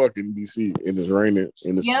cold as fuck in DC and it's raining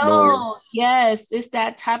and it's snowing. Oh yes, it's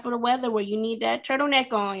that type of the weather where you need that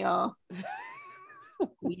turtleneck on, y'all.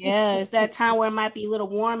 Yeah, it's that time where it might be a little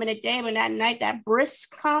warm in the day, but that night that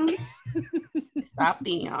brisk comes. Stop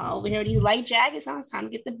being over here these light jackets on. It's time to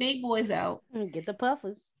get the big boys out. Get the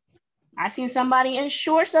puffers. I seen somebody in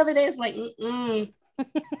shorts the other day. It's like,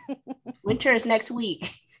 winter is next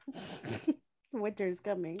week. Winter is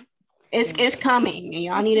coming. It's coming, and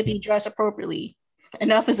y'all need to be dressed appropriately.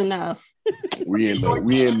 Enough is enough. We in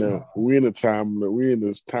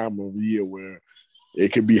this time of year where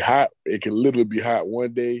it can be hot. It can literally be hot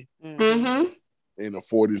one day, in the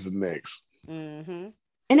 40s the next. Mm-hmm.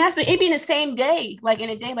 And it be in the same day, like in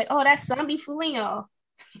a day, like, oh, that sun be fooling y'all.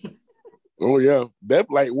 Oh yeah,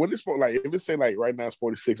 that like when it's if it's saying like right now it's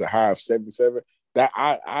 46, a high of 77. That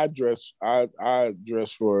I dress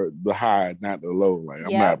for the high, not the low. Like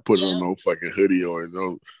I'm not putting on no fucking hoodie or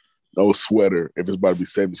no sweater if it's about to be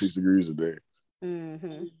 76 degrees a day.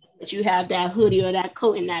 Mm-hmm. But you have that hoodie or that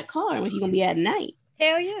coat in that car when you're gonna be at night.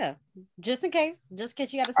 Hell yeah, just in case you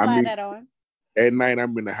got to slide that on. At night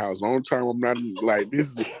I'm in the house. The only time I'm not like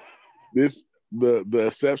this the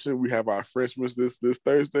exception. We have our Christmas this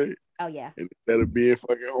Thursday. Oh yeah. And instead of being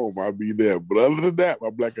fucking home, I'll be there. But other than that, my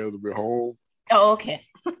black ass will be home. Oh, okay.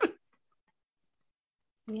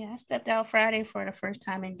 Yeah, I stepped out Friday for the first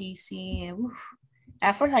time in DC, and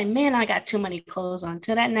at first, man, I got too many clothes on.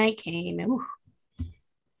 Till that night came, and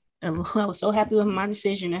I was so happy with my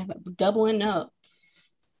decision of doubling up.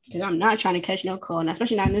 Because I'm not trying to catch no cold,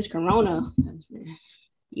 especially not in this corona.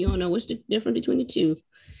 You don't know what's the difference between the two.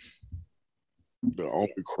 The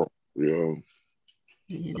Omicron, yeah.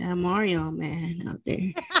 Yeah, that Mario man out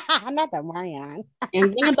there. Not that Marion.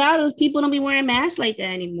 And the thing about it is people don't be wearing masks like that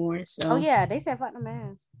anymore. So. Oh yeah, they said fuck the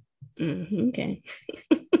mask. Okay.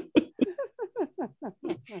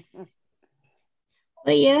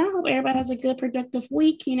 But yeah, I hope everybody has a good productive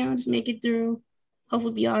week. Just make it through.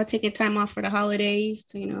 Hopefully, be all taking time off for the holidays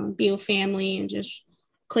to be with family and just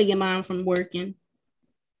clear your mind from working.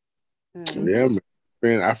 Yeah, man.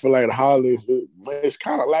 Man, I feel like the holidays, it's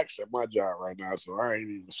kind of lax at my job right now, so I ain't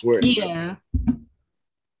even sweating. Yeah.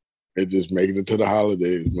 It just making it to the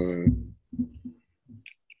holidays, man.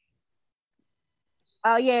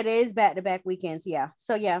 Oh yeah, it is back-to-back weekends. Yeah.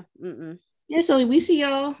 So yeah. Yeah. So we see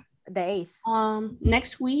y'all the 8th.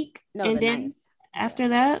 Next week, No, and the then 9th. After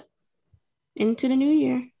that, into the new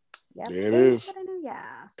year. Yep. There it is. Yeah.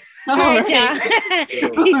 All right,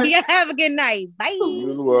 y'all. Y'all have a good night. Bye.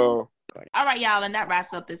 You as well. All right, y'all, and that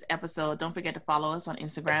wraps up this episode. Don't forget to follow us on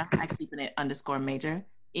Instagram at keepingit_major.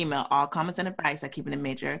 Email all comments and advice at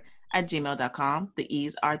keepingitmajor@gmail.com. The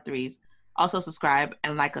E's are 3s. Also subscribe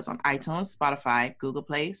and like us on iTunes, Spotify, Google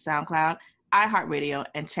Play, SoundCloud, iHeartRadio,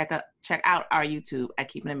 and check out our YouTube at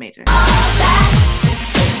Keeping It Major.